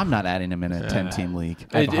I'm not adding him in a 10-team league.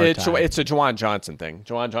 It's a Juwan Johnson thing.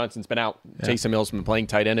 Juwan Johnson's been out. Taysom Hill's been playing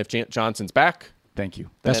tight end. If Johnson's back, thank you.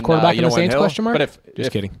 Best then, quarterback in you the don't want Saints? Hill. Question mark. But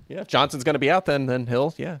if kidding. Yeah, if Johnson's going to be out, then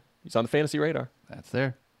Hill, he's on the fantasy radar. That's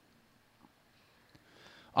there.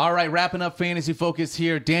 All right, wrapping up Fantasy Focus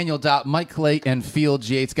here. Daniel Dopp, Mike Clay, and Field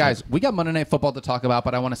Yates. Guys, we got Monday Night Football to talk about,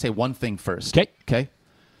 but I want to say one thing first. Okay.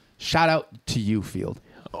 Shout out to you, Field.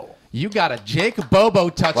 You got a Jake Bobo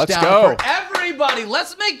touchdown Let's go. for everybody.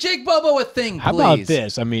 Let's make Jake Bobo a thing, please. How about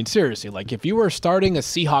this? I mean, seriously, like, if you were starting a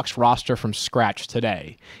Seahawks roster from scratch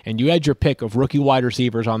today, and you had your pick of rookie wide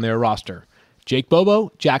receivers on their roster, Jake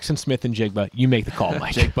Bobo, Jackson Smith, and Jigba, you make the call,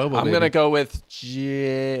 Mike. Jake Bobo, I'm going to go with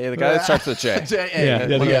the guy that starts with J. Jackson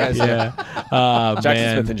Smith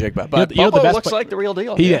and Jigba. But You know the Bobo best looks like the real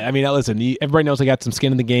deal. I mean, listen, everybody knows I got some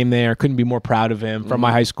skin in the game there. Couldn't be more proud of him. From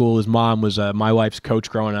my high school, his mom was my wife's coach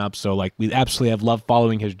growing up, so, like, we absolutely have loved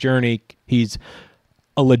following his journey. He's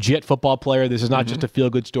a legit football player. This is not just a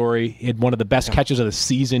feel-good story. He had one of the best catches of the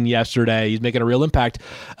season yesterday. He's making a real impact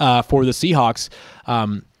for the Seahawks.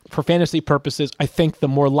 for fantasy purposes, I think the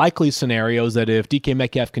more likely scenario is that if DK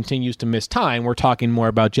Metcalf continues to miss time, we're talking more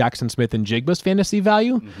about Jackson Smith and Jigba's fantasy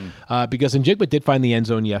value, because Njigba did find the end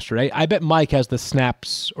zone yesterday. I bet Mike has the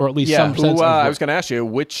snaps, or at least some sense of I was going to ask you,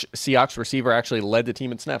 which Seahawks receiver actually led the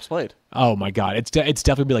team in snaps played? Oh, my God. It's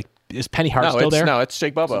definitely be like, is Penny Hart still there? No, it's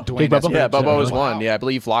Jake Bobo. Big Bobo? Yeah, Bobo was one. Yeah, I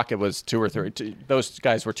believe Lockett was 2 or 3. Those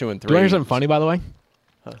guys were 2 and 3. Do you want to hear something funny, by the way?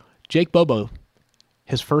 Jake Bobo,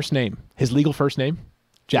 his legal first name,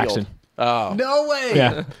 Jackson. Oh. No way.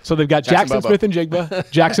 Yeah. So they've got Jackson Smith and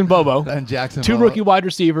Jigba, Jackson Bobo, and Jackson. 2 rookie wide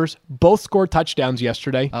receivers, both scored touchdowns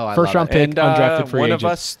yesterday. First round pick, and, undrafted free one agent.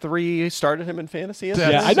 of us 3 started him in fantasy.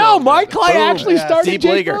 Yeah, I know. Mike Clay actually started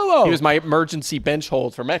Jake Bobo. He was my emergency bench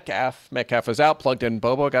hold for Metcalf. Metcalf was out, plugged in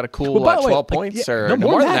Bobo, got a cool 12 points or no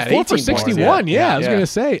more than that. 4 for 61. Yeah, I was gonna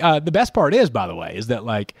say. The best part is, by the way, is that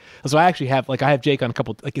so I actually have I have Jake on a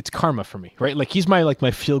couple. It's karma for me, right? He's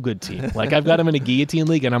my feel good team. I've got him in a guillotine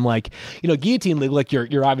league, and I'm guillotine league.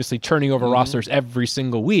 You're obviously turning over rosters every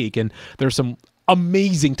single week, and there's some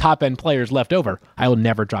amazing top end players left over. I will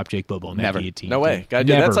never drop Jake Bobo in that guillotine. No way.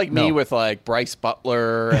 That's like me with Bryce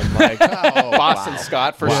Butler and Boston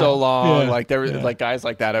Scott for so long. Yeah. There were guys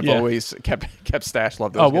like that. I've always kept stash.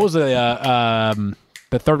 Love those. What was the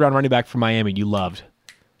 3rd round running back from Miami you loved?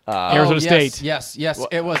 Arizona State. Yes. Well,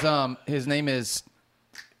 it was. His name is.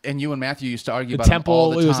 And you and Matthew used to argue about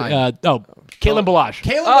Temple. him all the time. Kalen Ballage.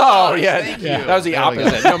 Kalen Oh, Ballage, yeah. thank you. That was the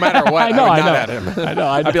opposite. No matter what, I would not at him. I know.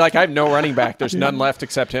 I'd be like, I have no running back. There's none left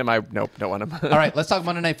except him. Nope, don't want him. All right, let's talk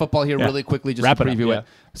Monday Night Football here really quickly, just to preview it.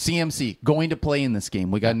 CMC going to play in this game.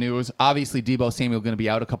 We got news. Obviously, Deebo Samuel going to be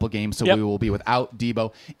out a couple games, so we will be without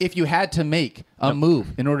Deebo. If you had to make a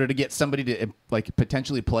move in order to get somebody to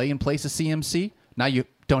potentially play in place of CMC, now you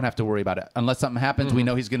don't have to worry about it. Unless something happens, we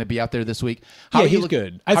know he's going to be out there this week. He's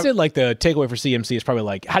good. I'd say the takeaway for CMC is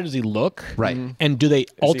probably how does he look? Right. And do they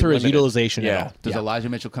alter his utilization at all? Does Elijah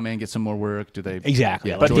Mitchell come in and get some more work? Do they?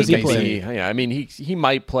 Exactly. But does he play? He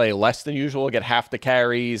might play less than usual, get half the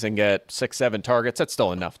carries and get 6-7 targets. That's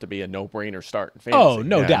still enough to be a no-brainer start in fantasy. Oh,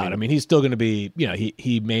 no doubt. He's still going to be,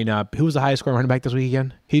 he may not, who was the highest scoring running back this week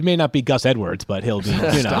again? He may not be Gus Edwards, but he'll be,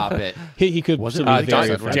 Stop it. He could. Was it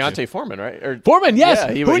Deontay Foreman, right? Foreman, yes.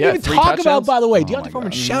 Yeah, who didn't even talk about, by the way. Deontay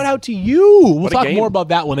Foreman, shout out to you. We'll talk more about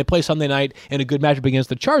that when they play Sunday night in a good matchup against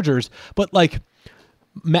the Chargers. But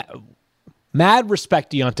mad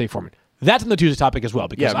respect Deontay Foreman. That's on the Tuesday topic as well,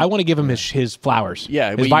 because I want to give him his flowers.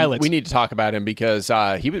 Yeah, his violets. We need to talk about him because he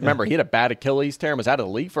had a bad Achilles tear and was out of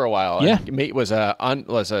the league for a while. Yeah, it was a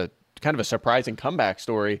kind of a surprising comeback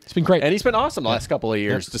story. It's been great, and he's been awesome the last couple of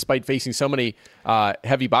years, despite facing so many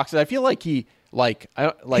heavy boxes. I feel like he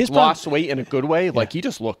lost weight in a good way. He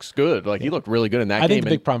just looks good. He looked really good in that game. I think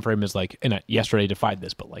the big problem for him is and yesterday defied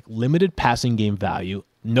this, but limited passing game value,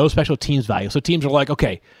 no special teams value. So teams are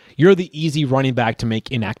okay, you're the easy running back to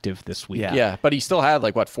make inactive this week. Yeah, but he still had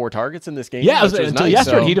 4 targets in this game. Yeah, until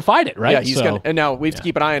yesterday he defied it, right? Yeah, he's gonna. And now we have to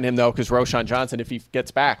keep an eye on him though, because Roschon Johnson, if he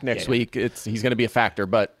gets back next week, he's going to be a factor.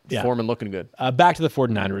 But Foreman looking good. Back to the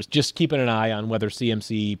 49ers, just keeping an eye on whether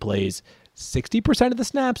CMC plays 60% of the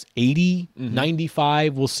snaps, 80,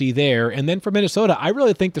 95, we'll see there. And then for Minnesota, I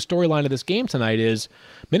really think the storyline of this game tonight is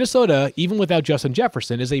Minnesota, even without Justin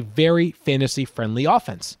Jefferson, is a very fantasy-friendly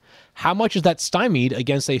offense. How much is that stymied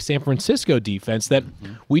against a San Francisco defense that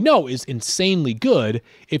we know is insanely good?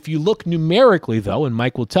 If you look numerically, though, and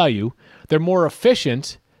Mike will tell you, they're more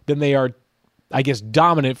efficient than they are, I guess,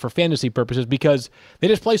 dominant for fantasy purposes because they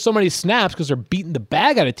just play so many snaps because they're beating the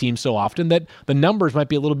bag out of teams so often that the numbers might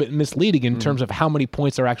be a little bit misleading in terms of how many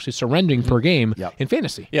points they're actually surrendering per game in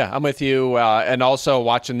fantasy. Yeah, I'm with you. And also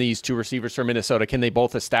watching these 2 receivers from Minnesota, can they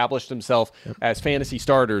both establish themselves as fantasy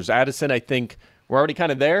starters? Addison, I think we're already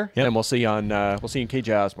kind of there, and we'll see on in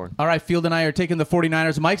KJ Osborne. All right, Field and I are taking the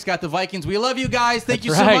 49ers. Mike's got the Vikings. We love you guys. Thank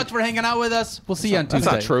you so much for hanging out with us. We'll see you on Tuesday.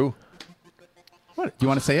 That's not true. What? Do you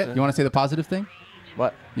want to say it? You want to say the positive thing?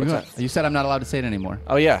 What? You said I'm not allowed to say it anymore.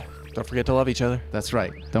 Oh, yeah. Don't forget to love each other. That's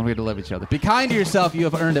right. Don't forget to love each other. Be kind to yourself. You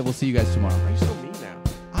have earned it. We'll see you guys tomorrow. Are you so mean now?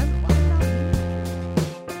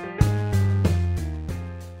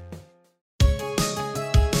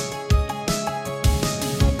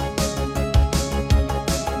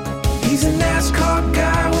 He's a NASCAR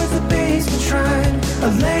guy with a basement shrine,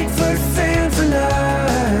 a Langford fan for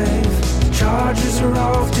life. Chargers are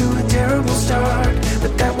off to a terrible start,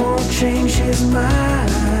 but that won't change his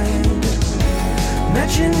mind.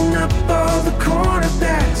 Matching up all the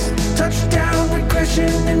cornerbacks, touchdown regression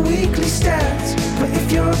and weekly stats. But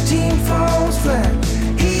if your team falls